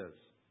letter is.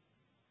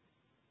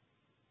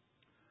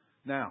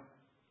 Now,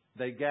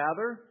 they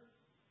gather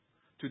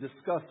to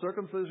discuss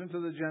circumcision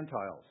to the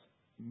Gentiles.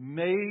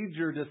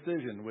 Major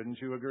decision, wouldn't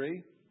you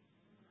agree?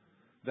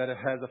 That it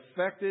has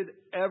affected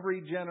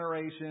every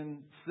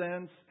generation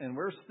since, and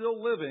we're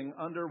still living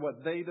under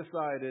what they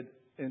decided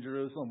in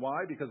Jerusalem.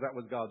 Why? Because that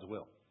was God's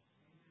will.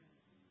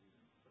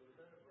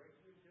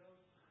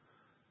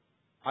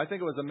 I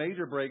think it was a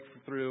major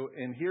breakthrough,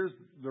 and here's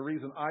the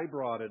reason I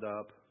brought it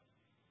up.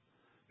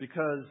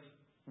 Because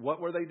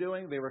what were they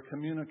doing? They were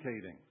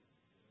communicating.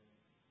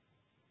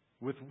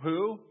 With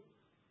who?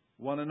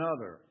 One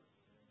another.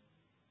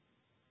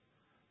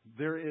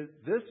 There is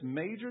this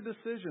major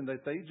decision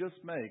that they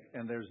just make,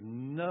 and there's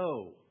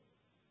no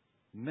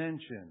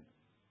mention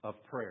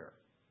of prayer.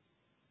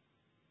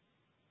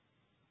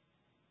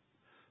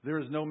 There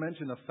is no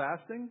mention of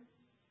fasting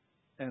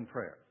and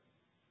prayer.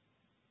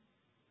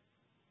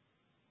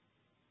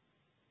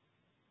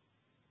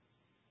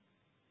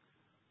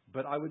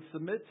 But I would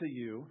submit to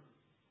you,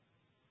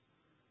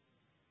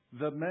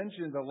 the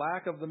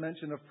lack of the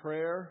mention of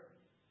prayer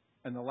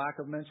and the lack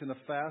of mention of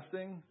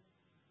fasting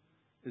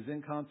is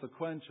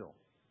inconsequential,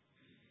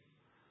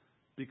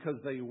 because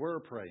they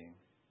were praying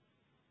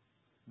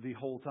the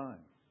whole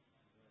time.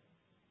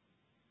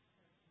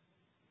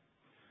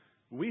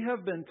 We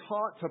have been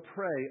taught to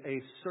pray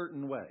a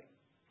certain way.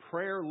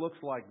 Prayer looks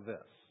like this.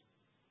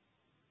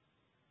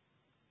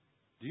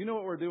 Do you know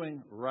what we're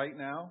doing right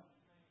now?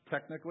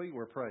 Technically,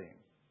 we're praying.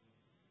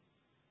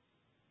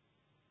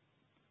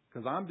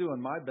 Because I'm doing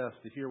my best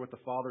to hear what the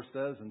Father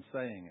says and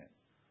saying it.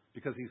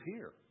 Because He's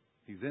here.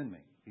 He's in me.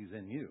 He's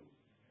in you.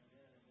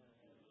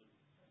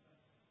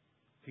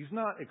 He's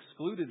not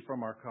excluded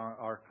from our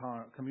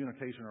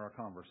communication or our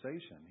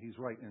conversation. He's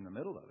right in the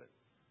middle of it.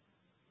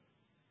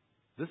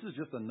 This is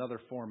just another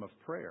form of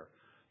prayer.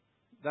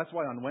 That's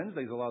why on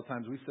Wednesdays a lot of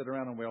times we sit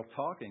around and we're all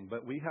talking.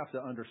 But we have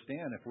to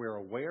understand, if we're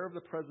aware of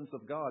the presence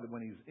of God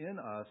when He's in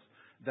us,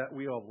 that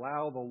we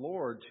allow the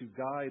Lord to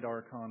guide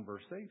our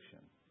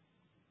conversation.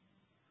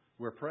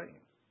 We're praying.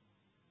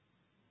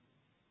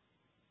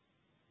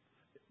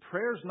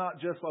 Prayer's not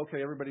just,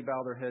 okay, everybody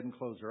bow their head and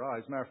close their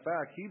eyes. Matter of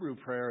fact, Hebrew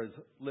prayer is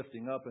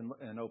lifting up, and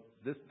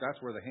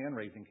that's where the hand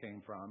raising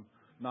came from,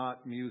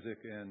 not music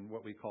and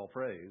what we call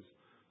praise.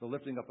 The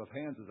lifting up of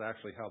hands is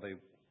actually how they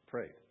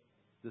prayed.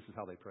 This is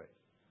how they prayed.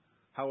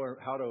 How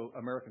do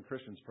American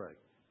Christians pray?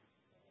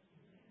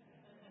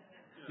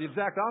 The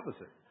exact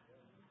opposite.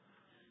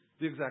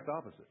 The exact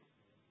opposite.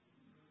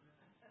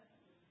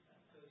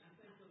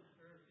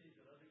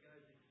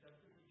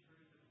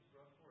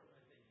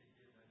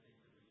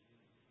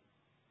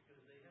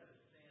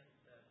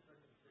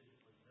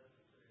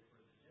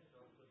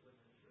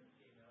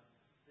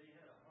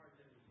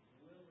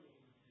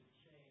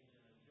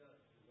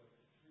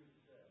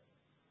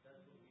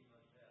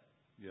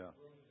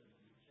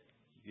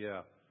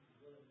 Yeah.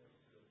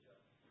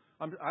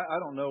 I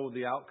don't know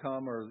the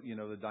outcome or,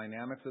 the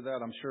dynamics of that.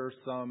 I'm sure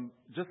some,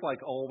 just like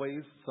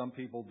always, some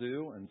people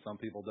do and some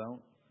people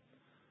don't.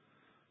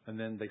 And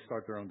then they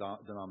start their own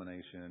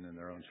denomination and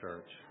their own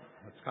church.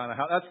 That's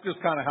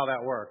just kind of how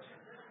that works.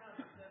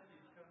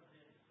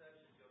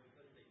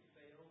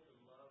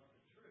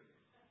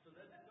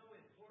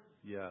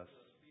 Yes.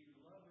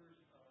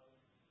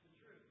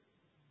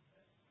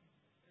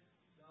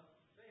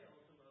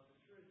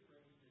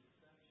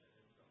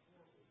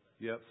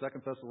 Yep, 2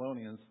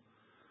 Thessalonians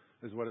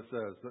is what it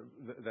says.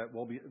 That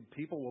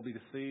people will be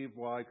deceived.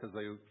 Why? Because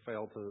they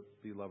fail to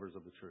be lovers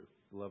of the truth.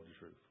 Love the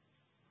truth.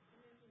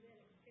 And then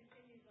it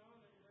continues on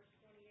in verse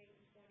 28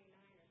 and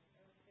 29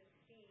 of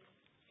 15.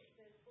 It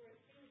says, "For it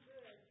seemed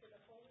good to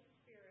the Holy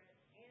Spirit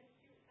and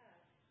to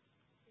us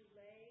to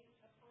lay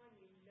upon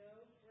you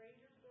no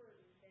greater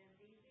burden than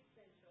these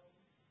essentials."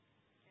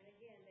 And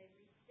again, they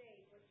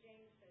restate what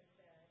James has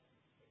said.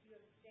 "If you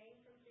abstain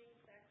from things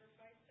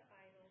sacrificed to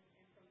idols,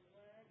 and from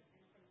blood,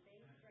 and from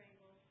things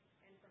strangled,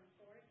 and from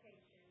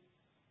fornication,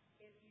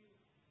 if you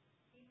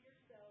keep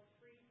yourselves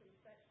free from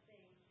such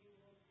things, you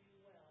will do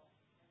well."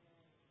 And then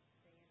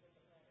they end with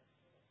the letter.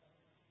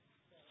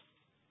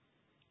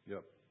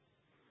 Yep.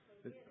 So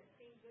again, it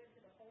seemed good to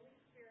the Holy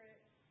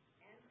Spirit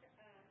and to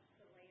us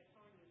to lay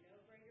upon you no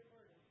greater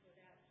burden, so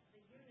that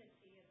the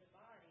unity of the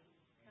body,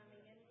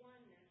 coming in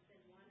oneness, in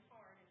one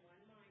heart, and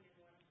one mind, and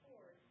one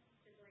accord,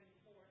 to bring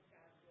forth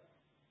God's will.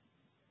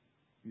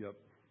 Yep.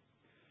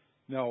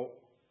 Now,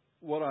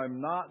 what I'm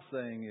not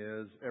saying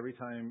is every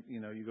time,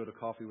 you go to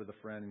coffee with a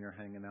friend and you're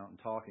hanging out and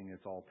talking,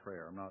 it's all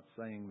prayer. I'm not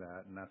saying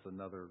that, and that's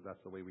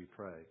the way we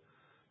pray.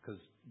 Because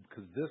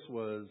this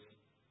was,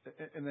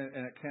 and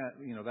it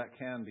can't, that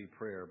can be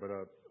prayer, but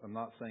I'm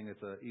not saying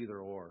it's a either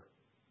or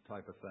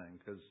type of thing,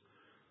 because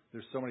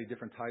there's so many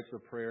different types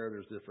of prayer.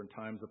 There's different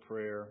times of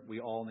prayer. We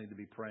all need to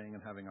be praying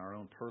and having our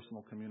own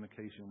personal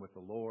communication with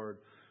the Lord,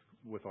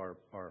 with our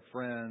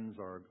friends,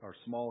 our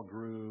small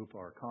group,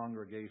 our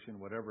congregation,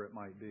 whatever it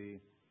might be.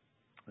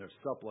 There's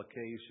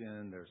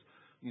supplication, there's,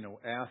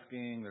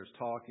 asking, there's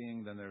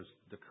talking, then there's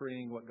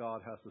decreeing what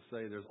God has to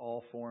say. There's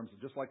all forms,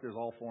 just like there's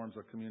all forms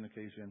of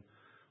communication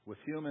With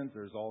humans,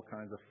 there's all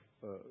kinds of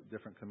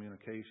different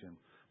communication.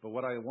 But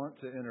what I want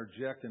to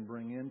interject and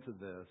bring into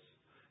this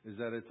is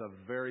that it's a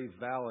very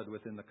valid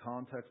within the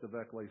context of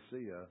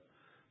ecclesia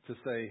to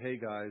say, hey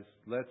guys,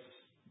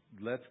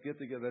 let's get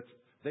together.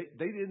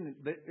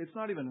 It's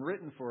not even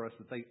written for us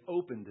that they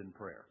opened in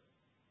prayer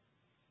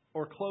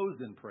or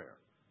closed in prayer.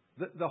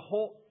 The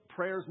whole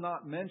prayer's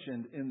not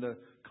mentioned in the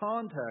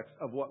context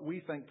of what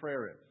we think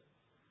prayer is.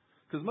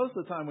 Because most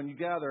of the time when you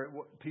gather,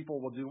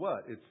 people will do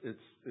what?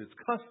 It's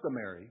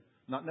customary,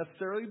 not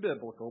necessarily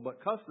biblical,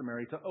 but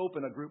customary to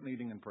open a group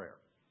meeting in prayer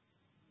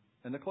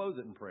and to close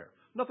it in prayer.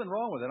 Nothing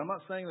wrong with it. I'm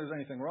not saying there's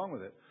anything wrong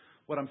with it.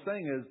 What I'm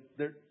saying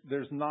is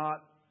there's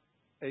not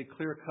a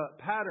clear-cut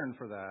pattern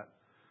for that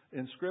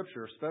in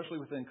Scripture, especially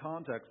within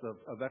context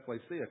of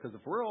ecclesia. Because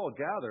if we're all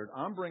gathered,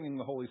 I'm bringing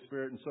the Holy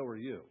Spirit and so are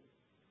you.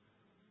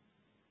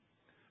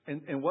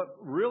 And what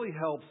really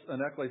helps an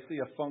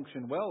ecclesia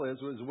function well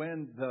is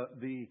when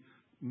the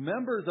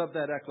members of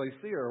that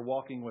ecclesia are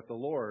walking with the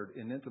Lord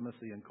in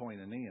intimacy and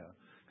koinonia.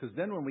 Because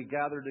then when we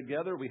gather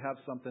together, we have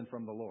something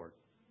from the Lord.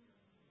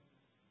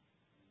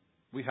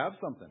 We have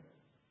something.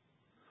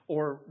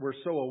 Or we're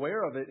so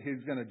aware of it,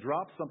 He's going to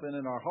drop something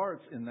in our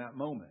hearts in that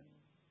moment.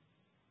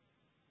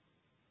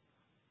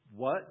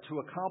 What? To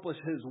accomplish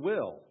His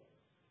will.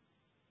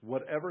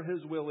 Whatever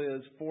His will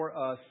is for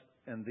us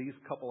in these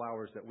couple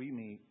hours that we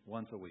meet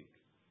once a week.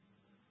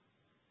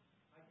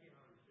 I can't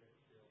understand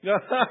still.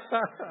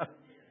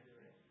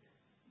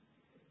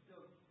 So,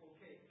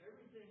 okay,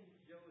 everything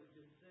Joe has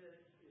just said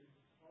is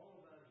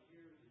all about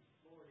here this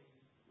morning,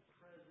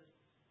 present,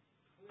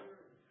 clear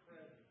and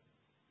present.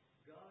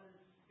 God is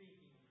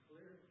speaking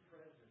clear and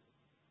present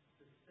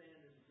to stand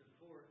and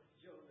support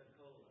Joe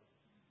Nicola.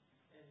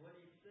 And what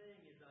he's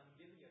saying is, I'm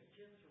giving a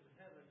kiss from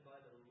heaven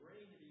by the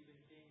rain that even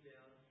came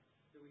down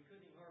that we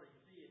couldn't even hardly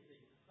see. It's a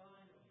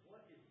sign of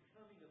what is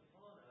coming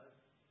upon us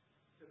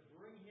to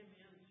bring him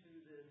into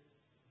this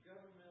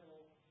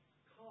governmental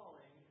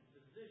calling and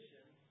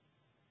position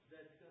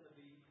that's going to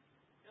be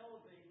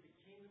elevate the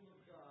kingdom of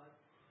God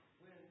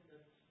when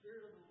the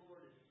Spirit of the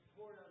Lord is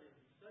poured out in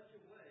such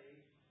a way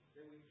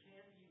that we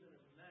can't even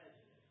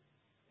imagine it.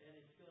 And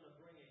it's going to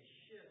bring a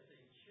shift, a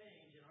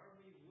change. And are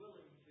we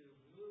willing to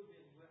move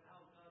in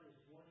how God is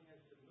wanting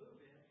us to move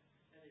in?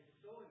 And it's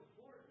so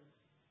important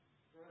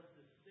for us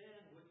to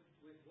stand with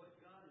what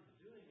God is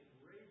doing and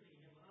raising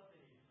him up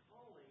in his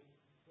calling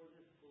for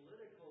this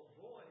political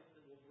voice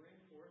that will bring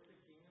forth the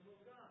kingdom of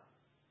God.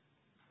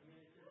 I mean,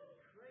 it's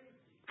just crazy.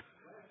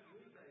 Last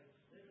week I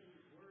said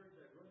these words,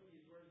 I wrote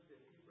these words to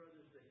a few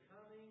brothers. The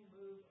coming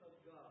move of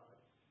God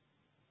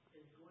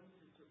is going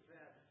to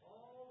surpass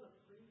all the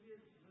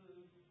previous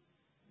moves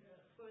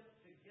put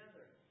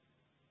together.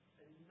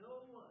 And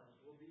no one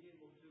will be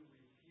able to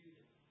refute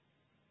it.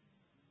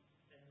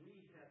 And we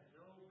have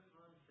no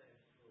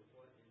context for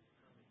what is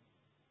coming.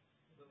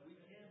 But we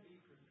can be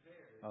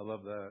prepared. I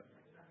love that.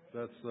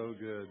 That's so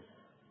good.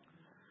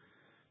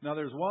 Now,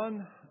 there's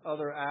one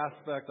other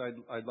aspect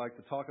I'd like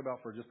to talk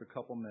about for just a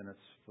couple minutes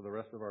for the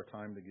rest of our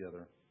time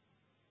together.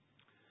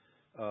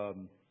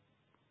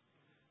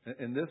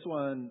 And this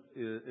one,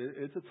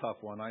 it's a tough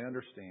one, I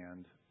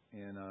understand.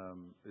 And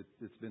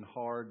it's been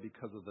hard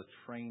because of the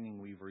training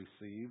we've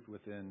received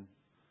within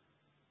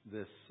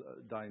this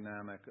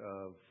dynamic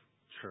of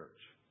church.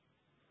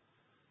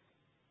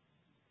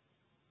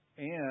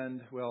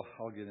 And, well,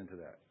 I'll get into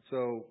that.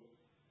 So,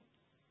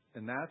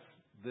 and that's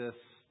this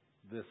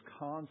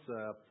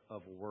concept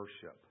of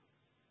worship.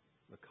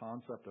 The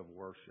concept of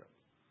worship.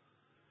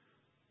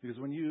 Because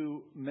when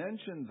you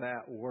mention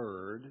that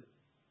word,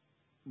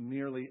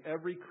 nearly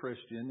every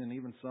Christian, and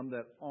even some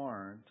that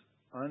aren't,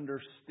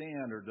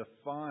 understand or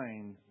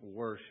define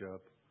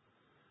worship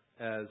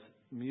as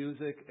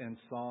music and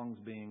songs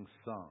being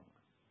sung.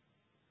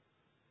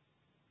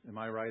 Am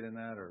I right in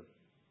that? Or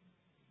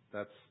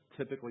that's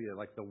typically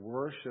like the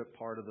worship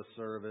part of the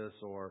service,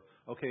 or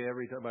okay,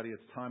 everybody,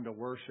 it's time to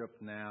worship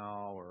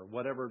now, or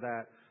whatever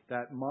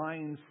that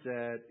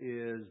mindset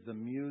is. The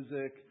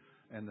music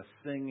and the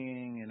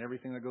singing and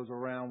everything that goes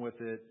around with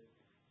it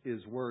is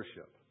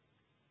worship.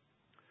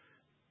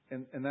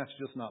 And that's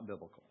just not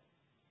biblical.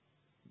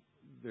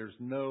 There's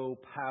no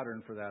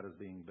pattern for that as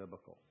being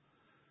biblical.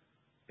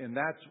 And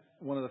that's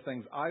one of the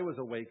things I was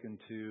awakened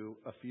to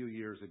a few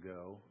years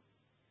ago.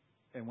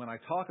 And when I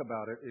talk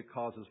about it, it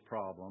causes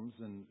problems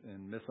and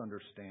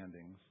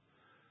misunderstandings.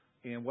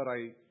 And what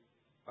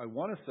I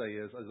want to say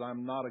is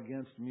I'm not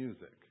against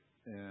music.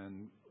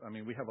 And I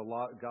mean, we have a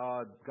lot.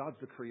 God's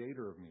the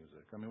creator of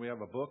music. I mean, we have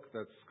a book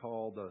that's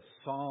called The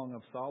Song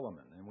of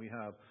Solomon, and we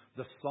have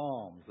the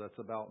Psalms that's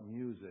about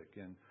music,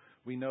 and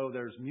we know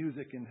there's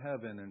music in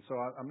heaven. And so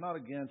I'm not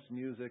against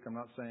music. I'm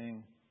not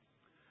saying.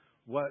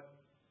 What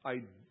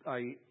I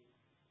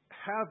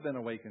have been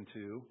awakened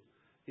to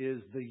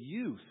is the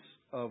use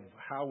of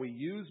how we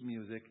use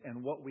music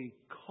and what we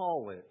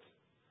call it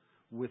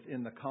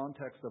within the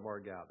context of our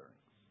gatherings.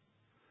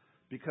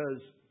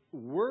 Because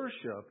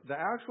worship, the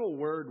actual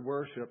word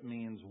worship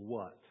means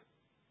what?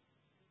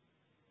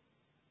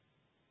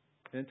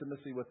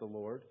 Intimacy with the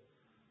Lord.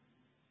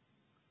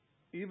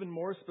 Even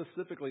more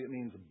specifically, it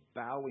means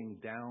bowing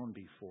down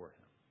before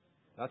Him.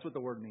 That's what the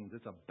word means.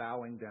 It's a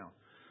bowing down.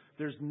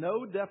 There's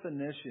no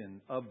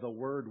definition of the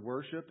word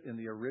worship in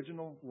the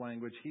original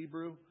language,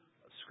 Hebrew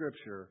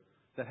Scripture,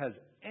 that has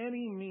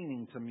any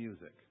meaning to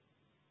music.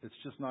 It's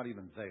just not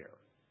even there.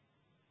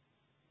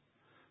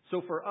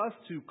 So for us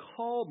to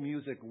call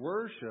music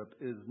worship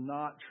is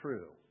not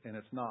true, and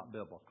it's not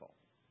biblical.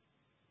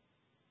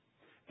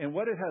 And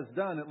what it has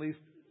done, at least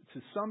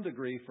to some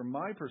degree from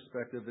my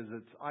perspective, is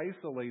it's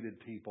isolated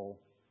people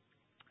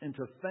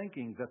into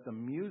thinking that the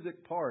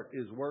music part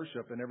is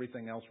worship and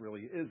everything else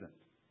really isn't.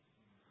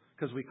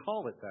 Because we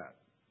call it that.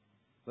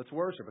 Let's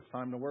worship. It's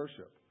time to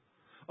worship.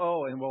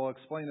 Oh, and we'll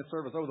explain the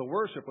service. Oh, the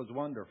worship was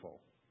wonderful.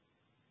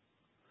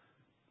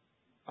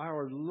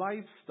 Our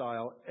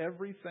lifestyle,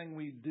 everything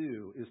we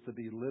do is to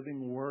be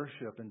living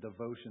worship and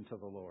devotion to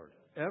the Lord.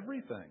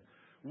 Everything.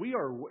 We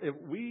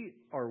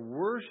are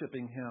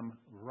worshiping Him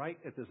right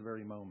at this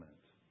very moment.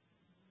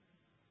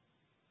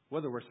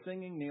 Whether we're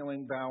singing,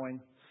 kneeling,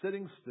 bowing,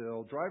 sitting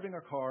still, driving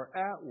a car,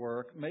 at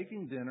work,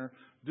 making dinner,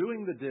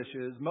 doing the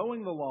dishes,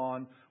 mowing the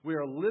lawn, we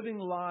are living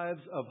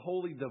lives of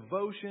holy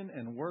devotion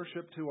and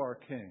worship to our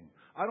King.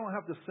 I don't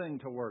have to sing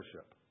to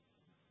worship.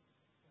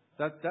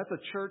 That's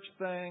a church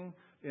thing,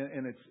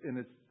 and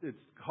it's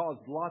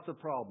caused lots of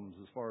problems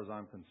as far as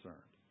I'm concerned.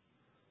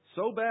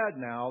 So bad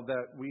now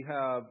that we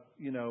have,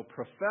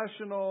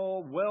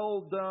 professional,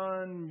 well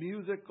done,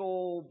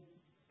 musical,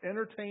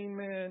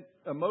 entertainment,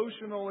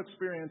 emotional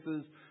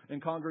experiences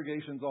in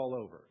congregations all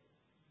over.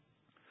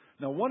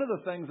 Now, one of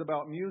the things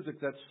about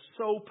music that's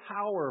so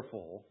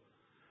powerful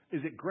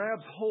is it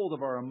grabs hold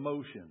of our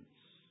emotions.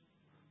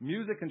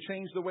 Music can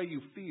change the way you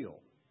feel.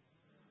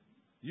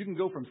 You can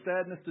go from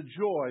sadness to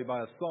joy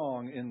by a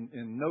song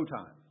in no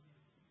time,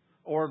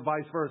 or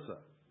vice versa.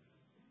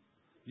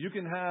 You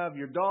can have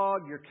your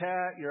dog, your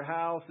cat, your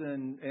house,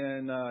 and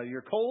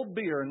your cold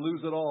beer and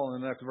lose it all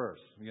in the next verse.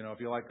 If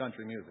you like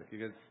country music, you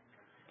get.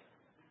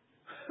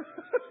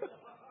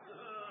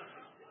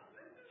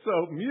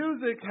 So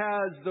music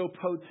has the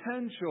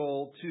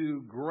potential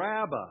to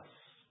grab us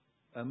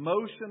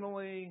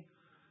emotionally.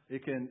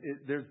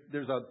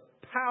 There's a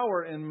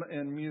power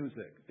in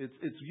music.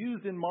 It's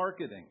used in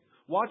marketing.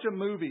 Watch a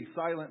movie,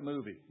 silent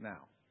movie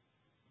now.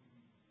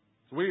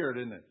 It's weird,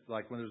 isn't it?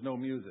 Like when there's no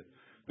music.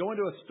 Go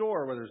into a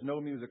store where there's no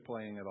music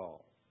playing at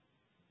all.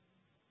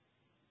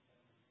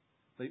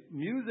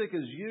 Music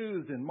is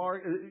used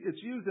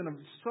it's used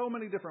in so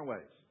many different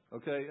ways.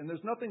 Okay, and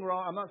there's nothing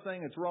wrong. I'm not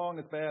saying it's wrong,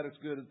 it's bad, it's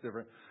good, it's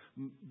different.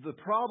 The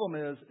problem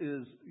is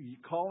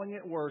calling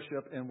it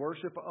worship and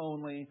worship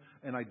only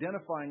and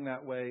identifying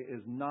that way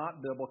is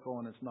not biblical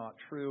and it's not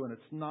true and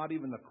it's not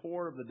even the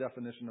core of the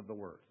definition of the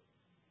word.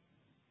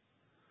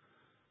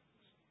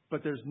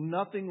 But there's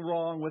nothing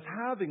wrong with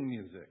having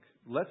music.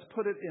 Let's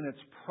put it in its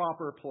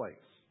proper place.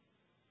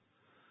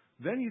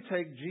 Then you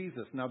take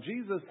Jesus. Now,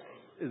 Jesus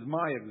is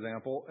my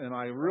example, and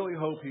I really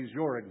hope He's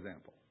your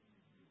example.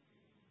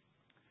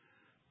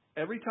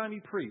 Every time He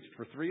preached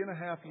for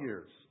 3.5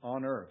 years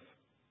on earth,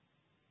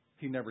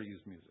 He never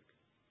used music.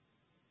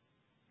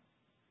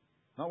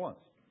 Not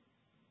once.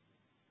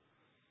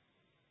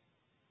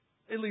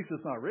 At least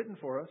it's not written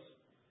for us.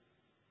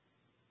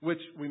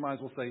 Which we might as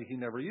well say He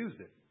never used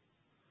it.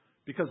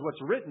 Because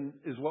what's written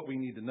is what we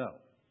need to know.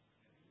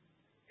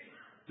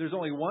 There's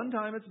only one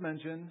time it's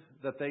mentioned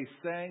that they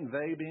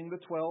being the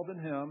 12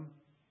 and Him,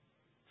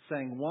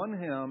 sang one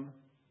hymn,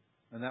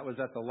 and that was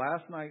at the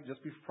last night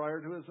just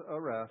prior to His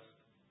arrest,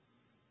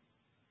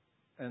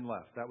 and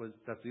left.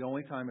 That's the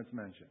only time it's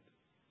mentioned.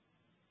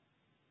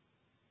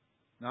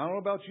 Now, I don't know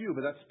about you,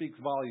 but that speaks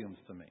volumes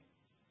to me.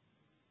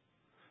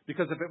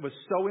 Because if it was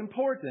so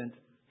important,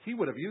 He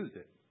would have used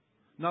it.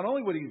 Not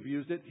only would He have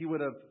used it, He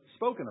would have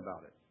spoken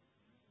about it.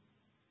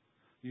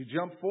 You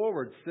jump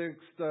forward 90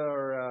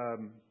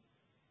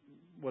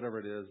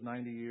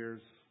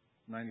 years,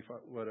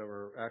 95,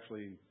 whatever,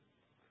 actually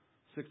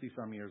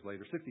 60-some years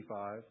later,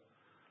 65,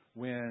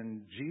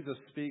 when Jesus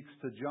speaks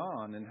to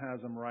John and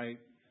has him write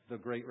the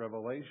Great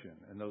Revelation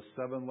and those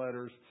 7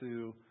 letters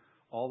to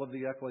all of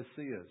the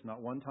ecclesias.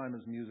 Not one time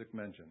is music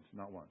mentioned,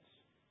 not once,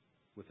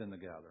 within the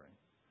gathering.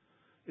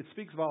 It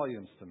speaks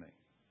volumes to me.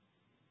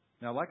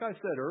 Now, like I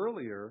said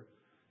earlier,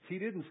 He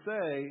didn't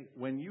say,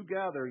 when you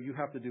gather, you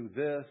have to do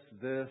this,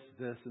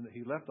 and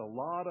He left a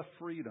lot of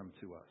freedom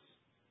to us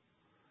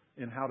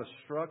in how to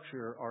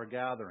structure our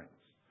gatherings.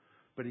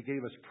 But He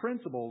gave us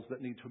principles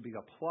that need to be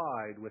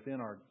applied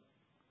within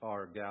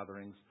our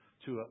gatherings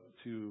to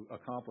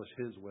accomplish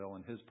His will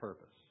and His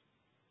purpose.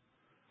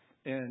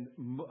 And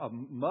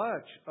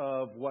much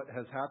of what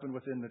has happened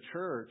within the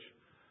church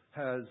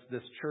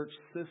this church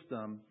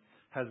system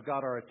has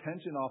got our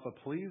attention off of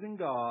pleasing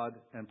God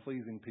and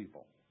pleasing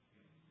people.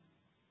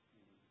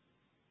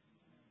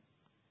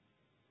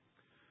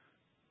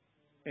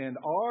 And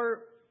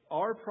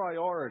our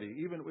priority,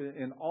 even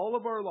in all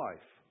of our life,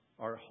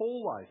 our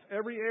whole life,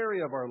 every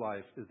area of our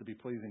life, is to be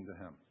pleasing to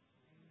Him.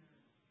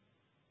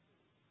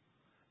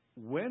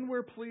 When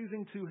we're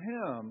pleasing to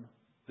Him,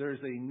 there's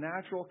a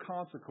natural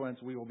consequence.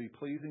 We will be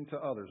pleasing to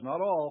others.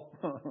 Not all,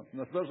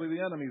 especially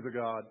the enemies of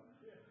God.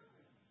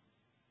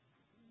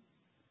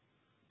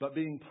 But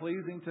being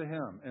pleasing to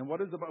Him. And what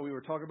is about? We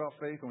were talking about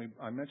faith, and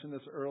I mentioned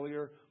this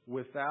earlier.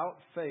 Without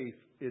faith,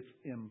 it's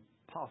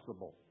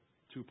impossible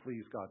to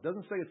please God. It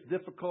doesn't say it's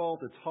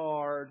difficult, it's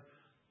hard.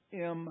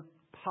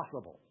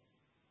 Impossible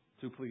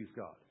to please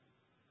God.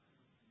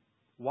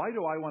 Why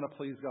do I want to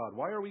please God?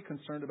 Why are we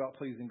concerned about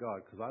pleasing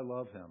God? Because I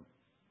love Him,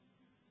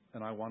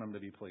 and I want Him to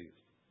be pleased.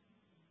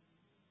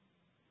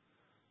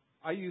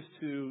 I used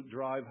to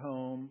drive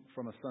home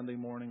from a Sunday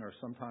morning, or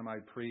sometime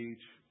I'd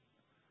preach.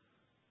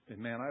 And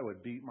man, I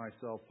would beat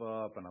myself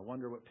up, and I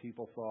wonder what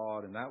people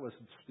thought, and that was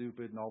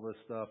stupid and all this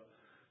stuff.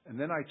 And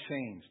then I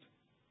changed.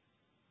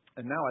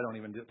 And now I don't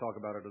even talk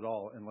about it at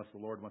all unless the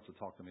Lord wants to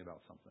talk to me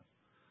about something.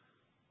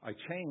 I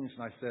changed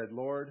and I said,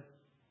 Lord,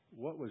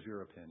 what was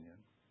your opinion?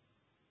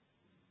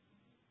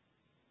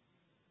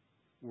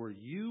 Were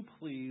you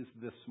pleased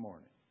this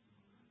morning?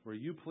 Were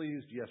you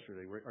pleased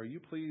yesterday? Are you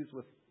pleased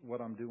with what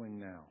I'm doing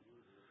now?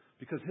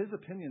 Because His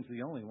opinion's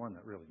the only one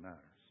that really matters.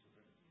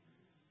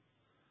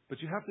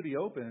 But you have to be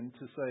open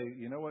to say,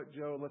 you know what,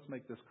 Joe, let's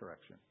make this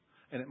correction.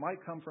 And it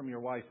might come from your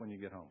wife when you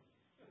get home.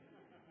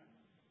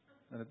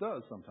 And it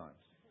does sometimes.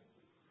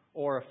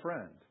 Or a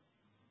friend.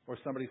 Or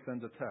somebody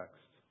sends a text.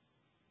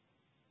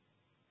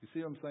 You see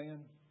what I'm saying?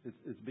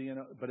 It's being,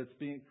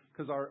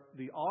 because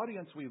the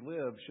audience we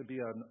live should be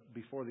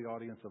before the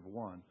audience of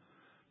one.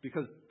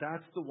 Because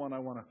that's the one I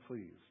want to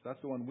please. That's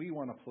the one we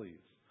want to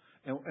please.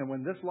 And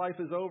when this life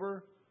is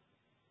over,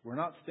 we're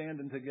not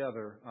standing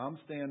together. I'm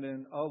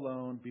standing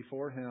alone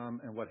before Him,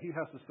 and what He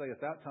has to say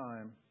at that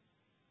time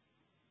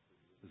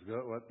is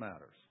what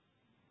matters.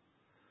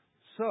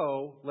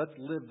 So let's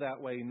live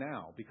that way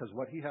now, because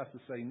what He has to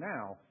say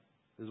now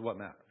is what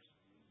matters.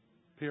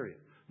 Period.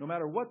 No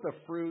matter what the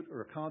fruit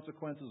or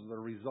consequences or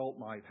the result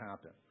might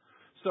happen.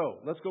 So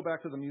let's go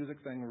back to the music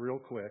thing real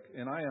quick.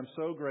 And I am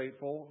so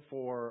grateful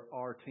for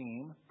our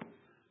team,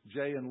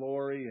 Jay and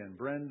Lori and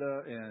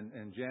Brenda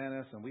and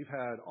Janice. And we've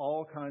had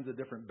all kinds of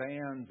different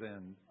bands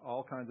and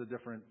all kinds of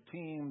different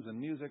teams and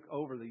music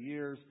over the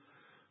years.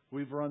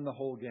 We've run the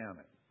whole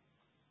gamut.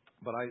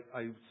 But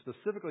I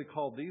specifically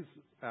called these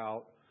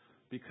out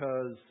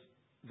because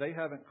they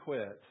haven't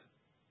quit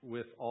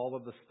with all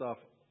of the stuff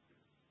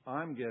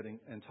I'm getting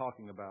and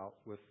talking about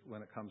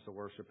when it comes to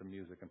worship and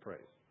music and praise.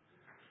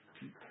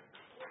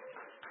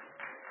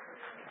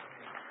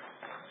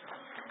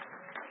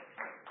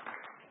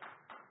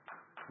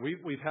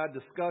 We've had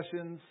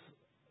discussions.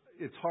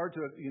 It's hard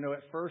to,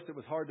 at first it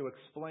was hard to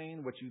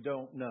explain what you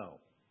don't know.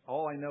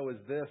 All I know is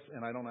this,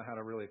 and I don't know how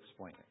to really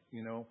explain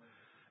it,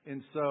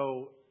 And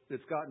so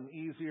it's gotten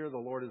easier. The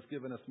Lord has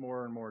given us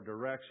more and more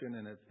direction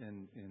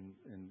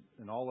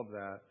in all of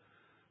that.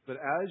 But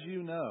as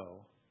you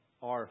know,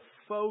 our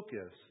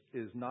focus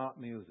is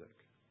not music.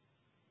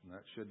 And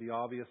that should be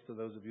obvious to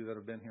those of you that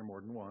have been here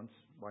more than once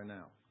by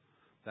now.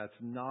 That's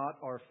not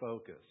our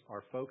focus.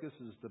 Our focus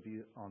is to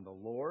be on the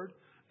Lord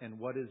and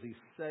what is He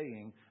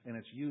saying, and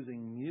it's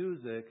using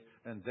music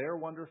and their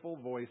wonderful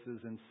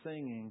voices and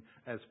singing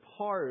as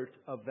part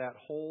of that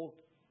whole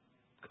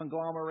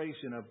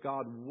conglomeration of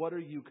God, what are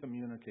you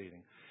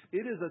communicating?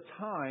 It is a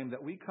time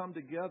that we come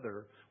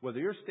together, whether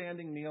you're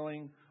standing,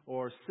 kneeling,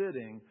 or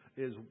sitting,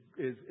 is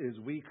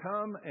we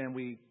come and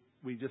we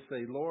just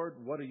say, Lord,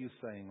 what are you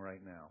saying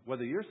right now?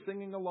 Whether you're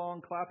singing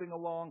along, clapping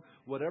along,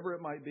 whatever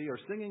it might be, or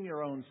singing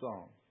your own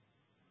song.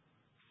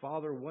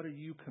 Father, what are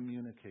you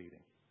communicating?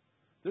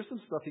 There's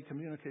some stuff He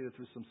communicated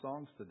through some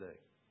songs today.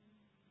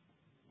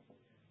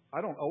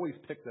 I don't always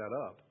pick that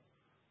up,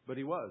 but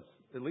He was,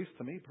 at least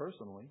to me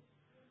personally.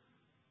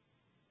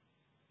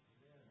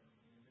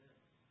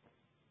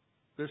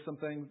 There's some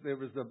things, there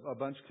was a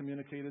bunch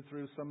communicated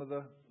through some of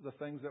the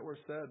things that were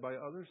said by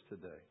others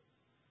today.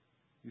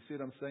 You see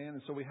what I'm saying?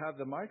 And so we have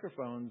the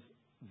microphones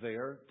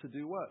there to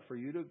do what? For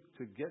you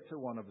to get to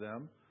one of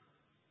them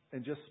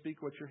and just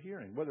speak what you're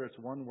hearing. Whether it's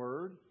one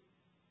word,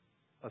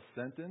 a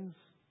sentence.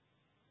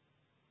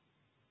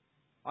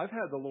 I've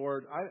had the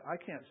Lord, I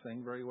can't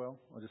sing very well.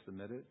 I'll just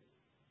admit it.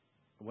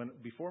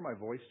 Before my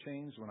voice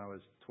changed, when I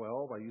was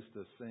 12, I used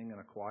to sing in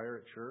a choir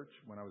at church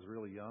when I was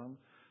really young.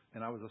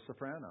 And I was a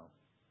soprano.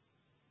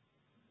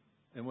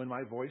 And when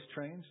my voice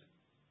changed,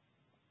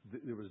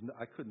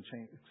 I couldn't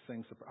sing.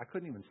 I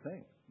couldn't even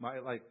sing.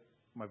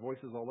 My voice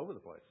is all over the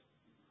place.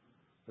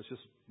 That's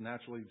just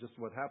naturally just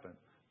what happened.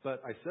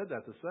 But I said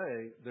that to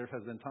say there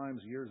has been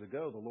times years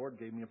ago the Lord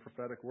gave me a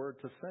prophetic word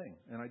to sing,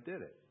 and I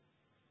did it.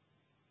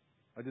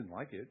 I didn't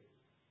like it.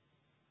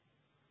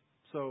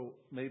 So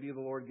maybe the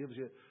Lord gives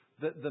you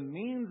the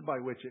means by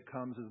which it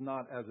comes is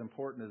not as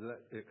important as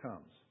it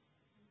comes.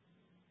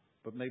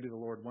 But maybe the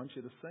Lord wants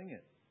you to sing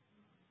it.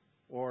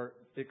 Or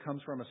it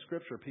comes from a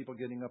scripture, people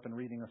getting up and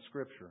reading a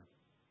scripture.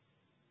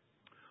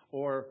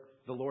 Or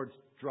the Lord's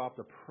dropped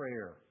a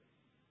prayer.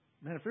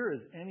 Man, if there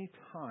is any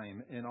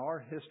time in our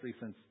history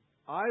since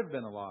I've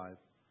been alive,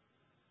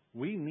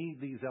 we need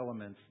these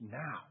elements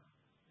now.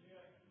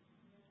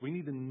 We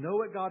need to know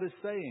what God is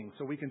saying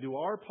so we can do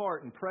our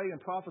part and pray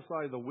and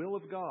prophesy the will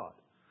of God.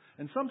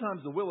 And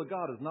sometimes the will of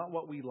God is not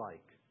what we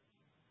like.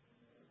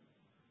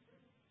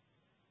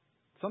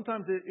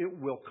 Sometimes it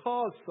will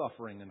cause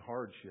suffering and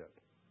hardship.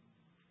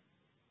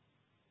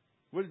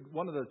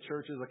 One of the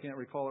churches, I can't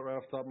recall it right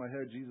off the top of my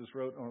head, Jesus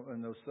wrote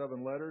in those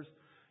 7 letters,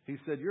 he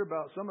said,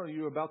 some of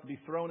you are about to be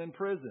thrown in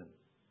prison.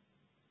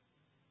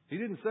 He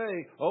didn't say,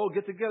 oh,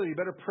 get together, you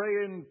better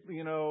pray and,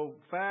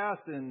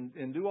 fast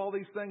and do all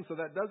these things so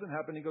that doesn't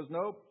happen. He goes,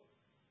 nope,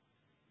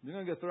 you're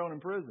going to get thrown in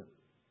prison.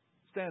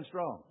 Stand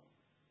strong.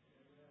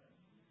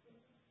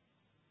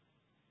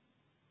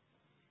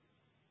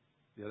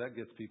 Yeah, that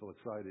gets people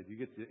excited. You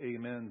get the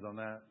amens on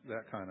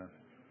that kind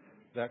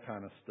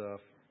of stuff.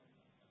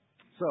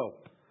 So,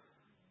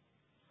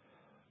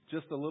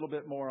 just a little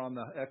bit more on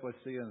the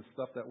ecclesia and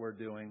stuff that we're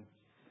doing.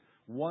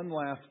 One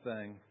last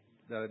thing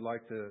that I'd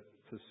like to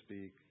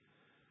speak.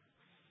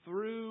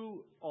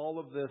 Through all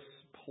of this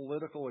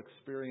political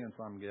experience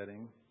I'm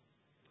getting,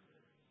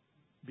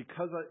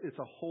 because it's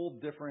a whole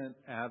different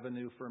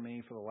avenue for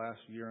me for the last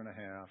year and a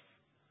half,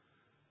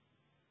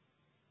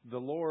 the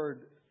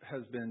Lord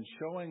has been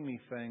showing me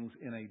things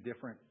in a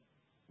different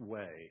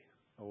way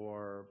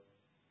or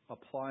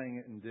applying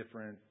it in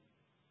different,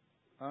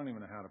 I don't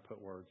even know how to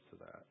put words to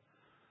that.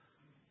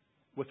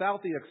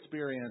 Without the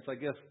experience, I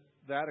guess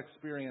that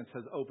experience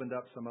has opened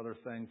up some other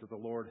things that the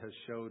Lord has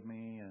showed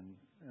me.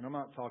 And I'm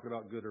not talking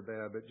about good or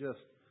bad, but just,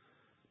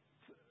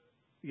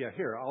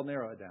 here, I'll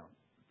narrow it down.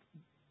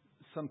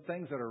 Some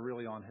things that are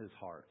really on His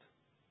heart.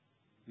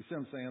 You see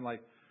what I'm saying?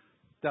 Like,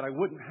 that I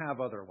wouldn't have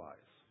otherwise.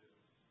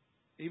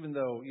 Even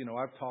though,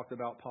 I've talked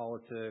about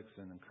politics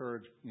and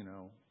encouraged,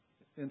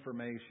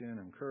 information,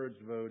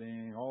 encouraged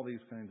voting, all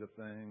these kinds of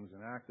things,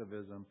 and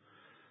activism.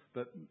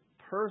 But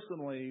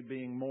personally,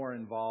 being more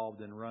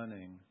involved in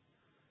running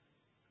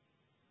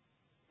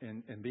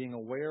and being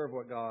aware of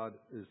what God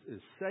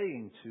is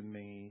saying to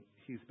me,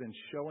 He's been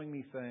showing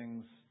me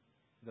things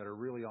that are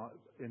really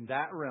in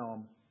that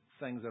realm,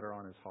 things that are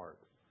on His heart.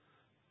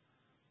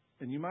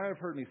 And you might have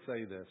heard me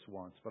say this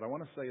once, but I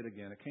want to say it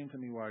again. It came to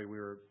me while we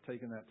were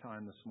taking that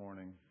time this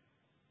morning.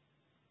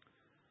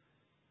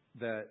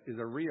 That is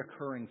a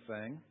reoccurring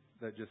thing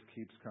that just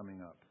keeps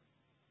coming up.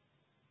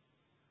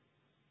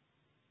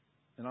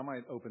 And I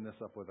might open this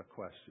up with a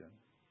question.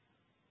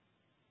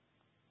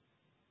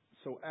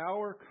 So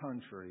our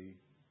country,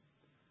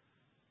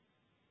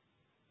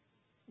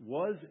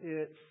 was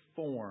it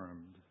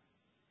formed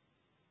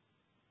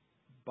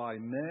by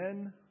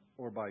men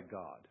or by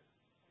God?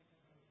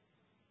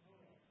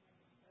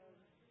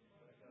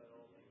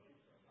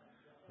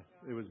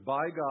 It was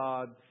by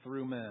God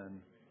through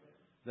men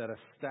that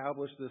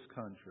established this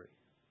country.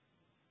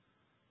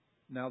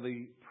 Now,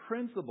 the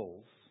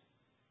principles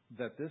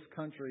that this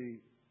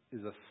country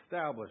is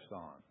established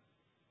on,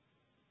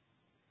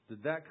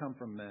 did that come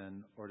from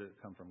men or did it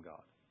come from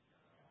God?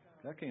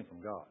 That came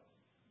from God.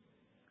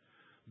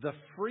 The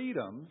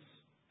freedoms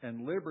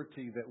and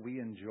liberty that we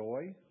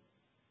enjoy,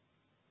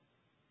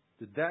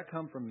 did that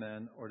come from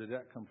men or did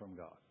that come from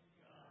God?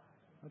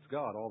 That's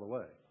God all the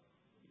way.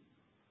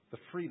 The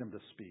freedom to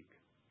speak.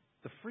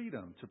 The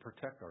freedom to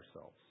protect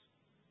ourselves.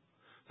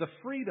 The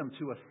freedom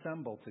to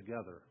assemble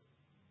together.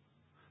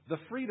 The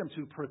freedom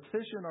to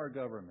petition our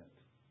government.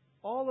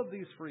 All of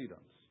these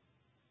freedoms.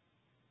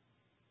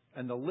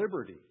 And the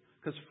liberty.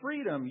 Because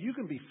freedom, you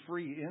can be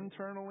free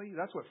internally.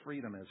 That's what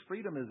freedom is.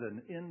 Freedom is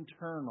an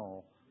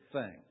internal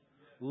thing.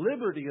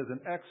 Liberty is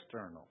an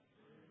external.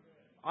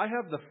 I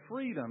have the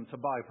freedom to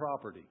buy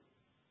property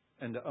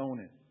and to own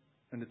it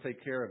and to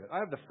take care of it. I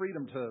have the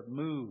freedom to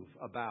move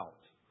about.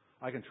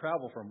 I can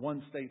travel from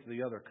one state to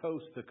the other,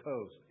 coast to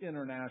coast,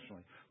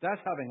 internationally.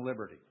 That's having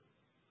liberty.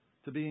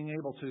 To being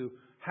able to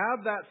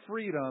have that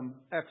freedom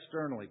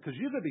externally. Because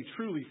you could be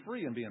truly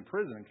free and be in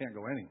prison and can't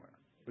go anywhere.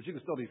 But you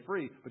can still be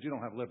free, but you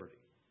don't have liberty.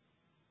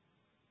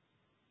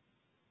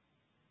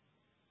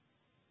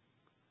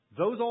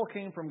 Those all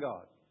came from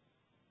God.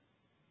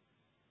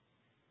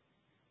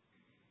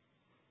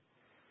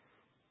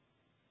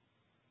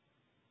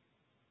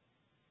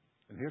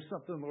 And here's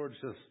something the Lord's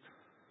just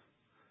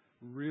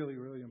really,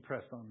 really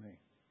impressed on me.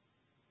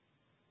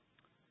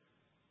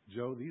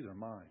 Joe, these are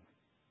mine.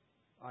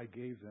 I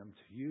gave them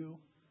to you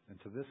and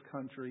to this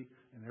country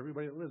and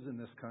everybody that lives in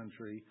this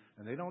country.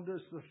 And they don't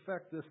just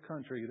affect this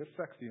country. It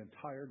affects the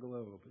entire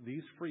globe.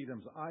 These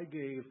freedoms I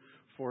gave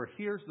for,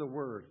 here's the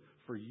word,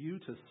 for you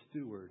to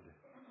steward.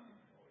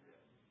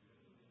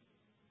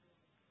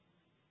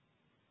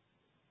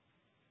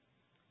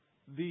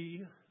 The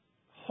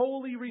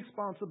holy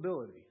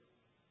responsibility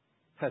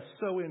has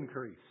so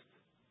increased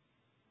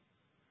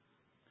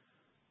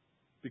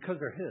because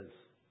they're His.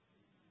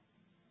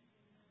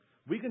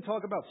 We can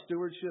talk about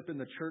stewardship in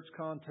the church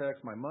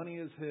context. My money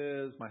is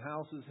His, my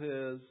house is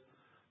His,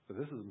 but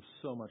this is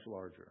so much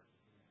larger.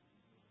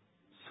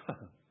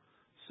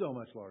 So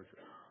much larger.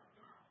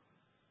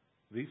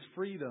 These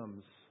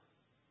freedoms,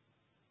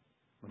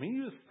 I mean,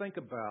 you just think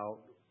about,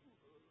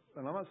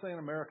 and I'm not saying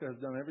America has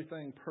done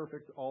everything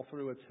perfect all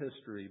through its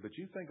history, but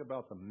you think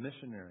about the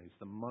missionaries,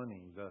 the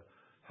money, the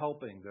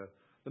helping,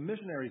 the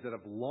missionaries that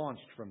have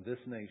launched from this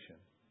nation,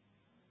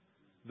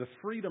 the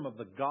freedom of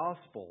the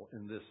gospel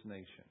in this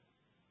nation,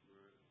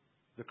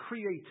 the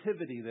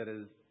creativity that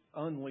is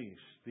unleashed,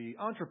 the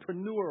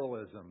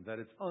entrepreneurialism that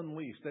is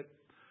unleashed, that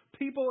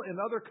people in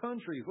other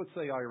countries, let's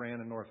say Iran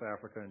and North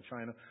Africa and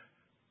China,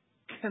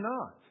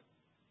 cannot,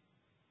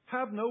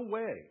 have no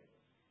way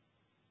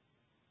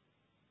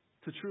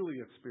to truly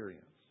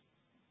experience.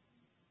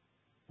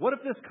 What if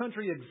this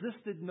country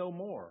existed no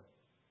more?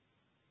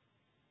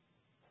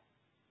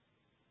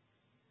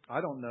 I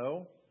don't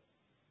know,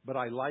 but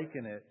I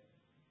liken it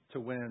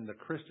to when the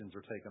Christians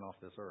are taken off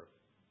this earth.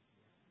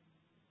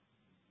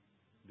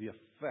 The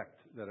effect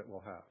that it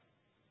will have.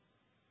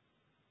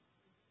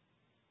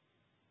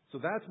 So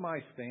that's my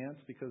stance,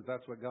 because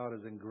that's what God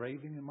is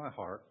engraving in my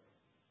heart.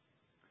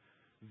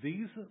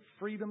 These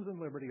freedoms and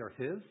liberty are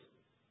His,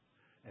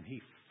 and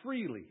He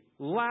freely,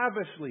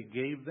 lavishly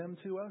gave them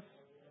to us.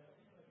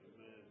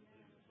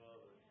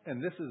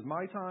 And this is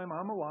my time.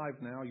 I'm alive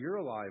now. You're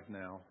alive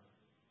now.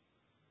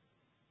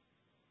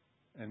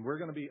 And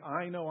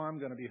I know I'm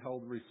going to be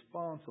held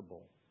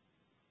responsible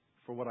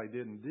for what I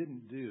did and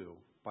didn't do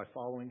by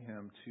following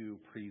Him to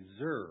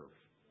preserve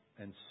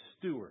and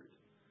steward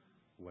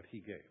what He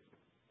gave.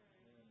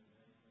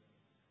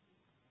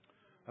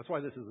 That's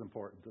why this is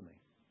important to me.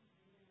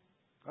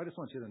 I just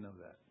want you to know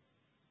that.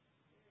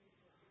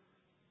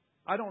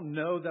 I don't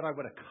know that I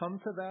would have come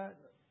to that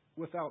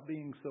without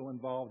being so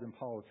involved in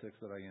politics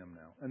that I am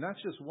now. And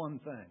that's just one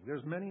thing.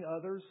 There's many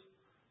others,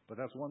 but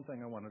that's one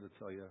thing I wanted to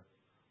tell you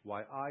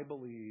why I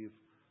believe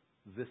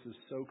this is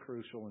so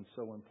crucial and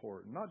so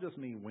important. Not just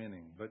me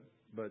winning, but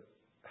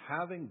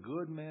having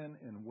good men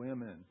and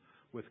women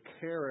with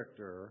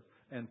character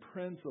and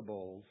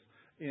principles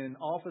in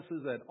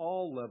offices at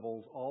all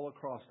levels all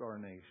across our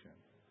nation.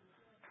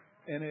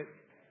 And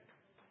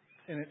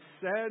it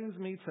saddens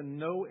me to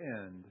no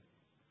end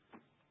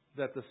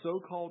that the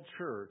so-called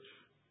church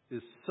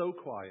is so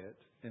quiet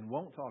and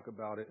won't talk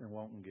about it and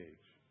won't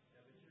engage.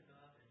 Yeah, but you're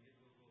not, and it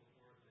will go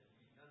forth, and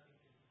nothing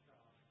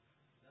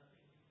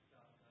can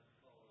stop God's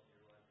call on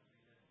your life to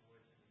be that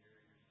voice in the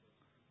area you're supposed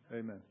to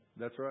be. Amen.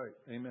 That's right.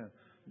 Amen.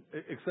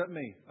 Except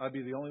me. I'd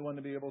be the only one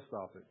to be able to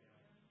stop it.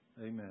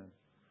 Amen.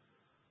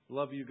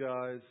 Love you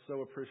guys.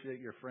 So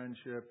appreciate your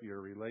friendship,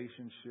 your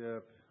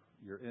relationship,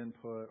 your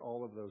input,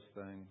 all of those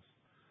things.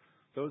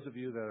 Those of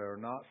you that are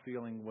not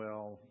feeling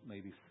well,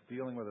 maybe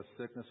dealing with a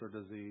sickness or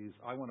disease,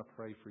 I want to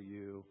pray for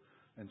you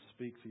and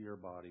speak to your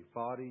body.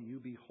 Body, you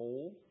be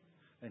whole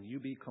and you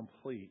be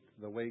complete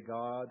the way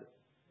God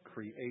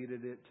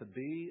created it to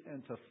be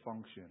and to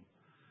function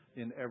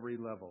in every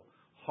level.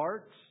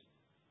 Hearts,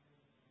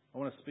 I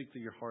want to speak to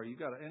your heart. You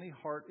got any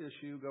heart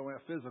issue going, a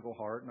physical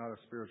heart, not a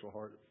spiritual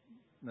heart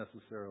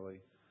necessarily,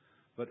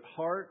 but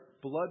heart,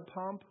 blood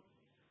pump,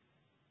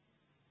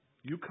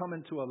 you come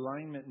into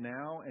alignment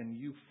now and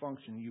you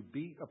function. You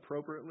beat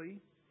appropriately.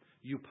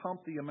 You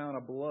pump the amount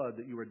of blood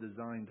that you were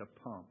designed to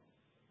pump.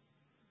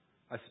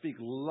 I speak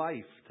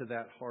life to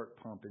that heart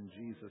pump in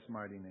Jesus'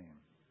 mighty name.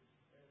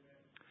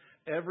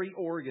 Every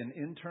organ,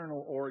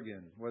 internal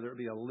organ, whether it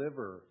be a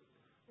liver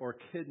or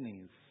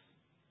kidneys,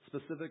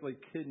 specifically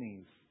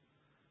kidneys.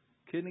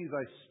 Kidneys,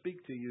 I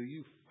speak to you.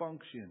 You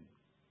function.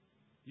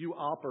 You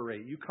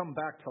operate. You come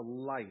back to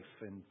life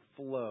and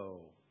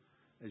flow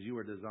as you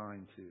were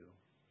designed to.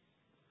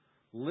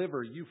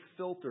 Liver, you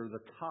filter the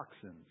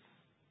toxins.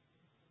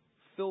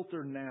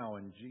 Filter now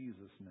in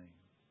Jesus' name.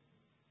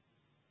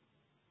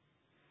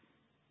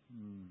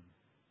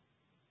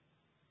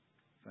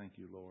 Thank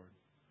you, Lord.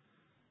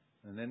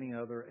 And any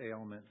other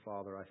ailment,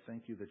 Father, I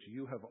thank you that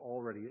you have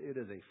already, it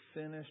is a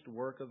finished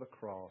work of the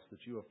cross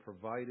that you have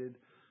provided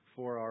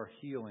for our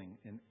healing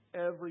in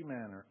every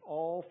manner,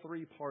 all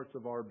three parts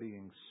of our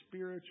being,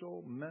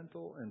 spiritual,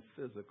 mental, and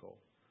physical.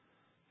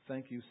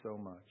 Thank you so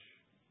much.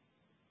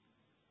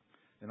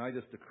 And I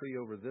just decree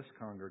over this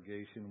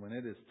congregation, when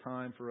it is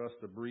time for us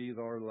to breathe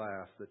our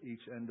last, that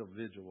each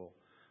individual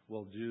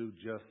will do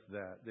just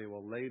that. They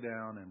will lay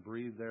down and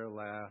breathe their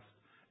last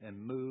and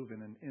move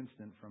in an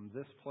instant from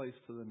this place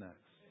to the next.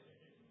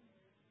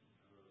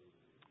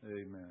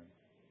 Amen.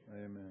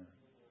 Amen.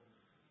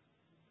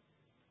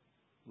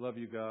 Love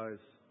you guys.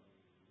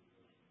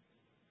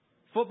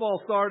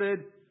 Football started.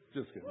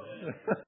 Just kidding.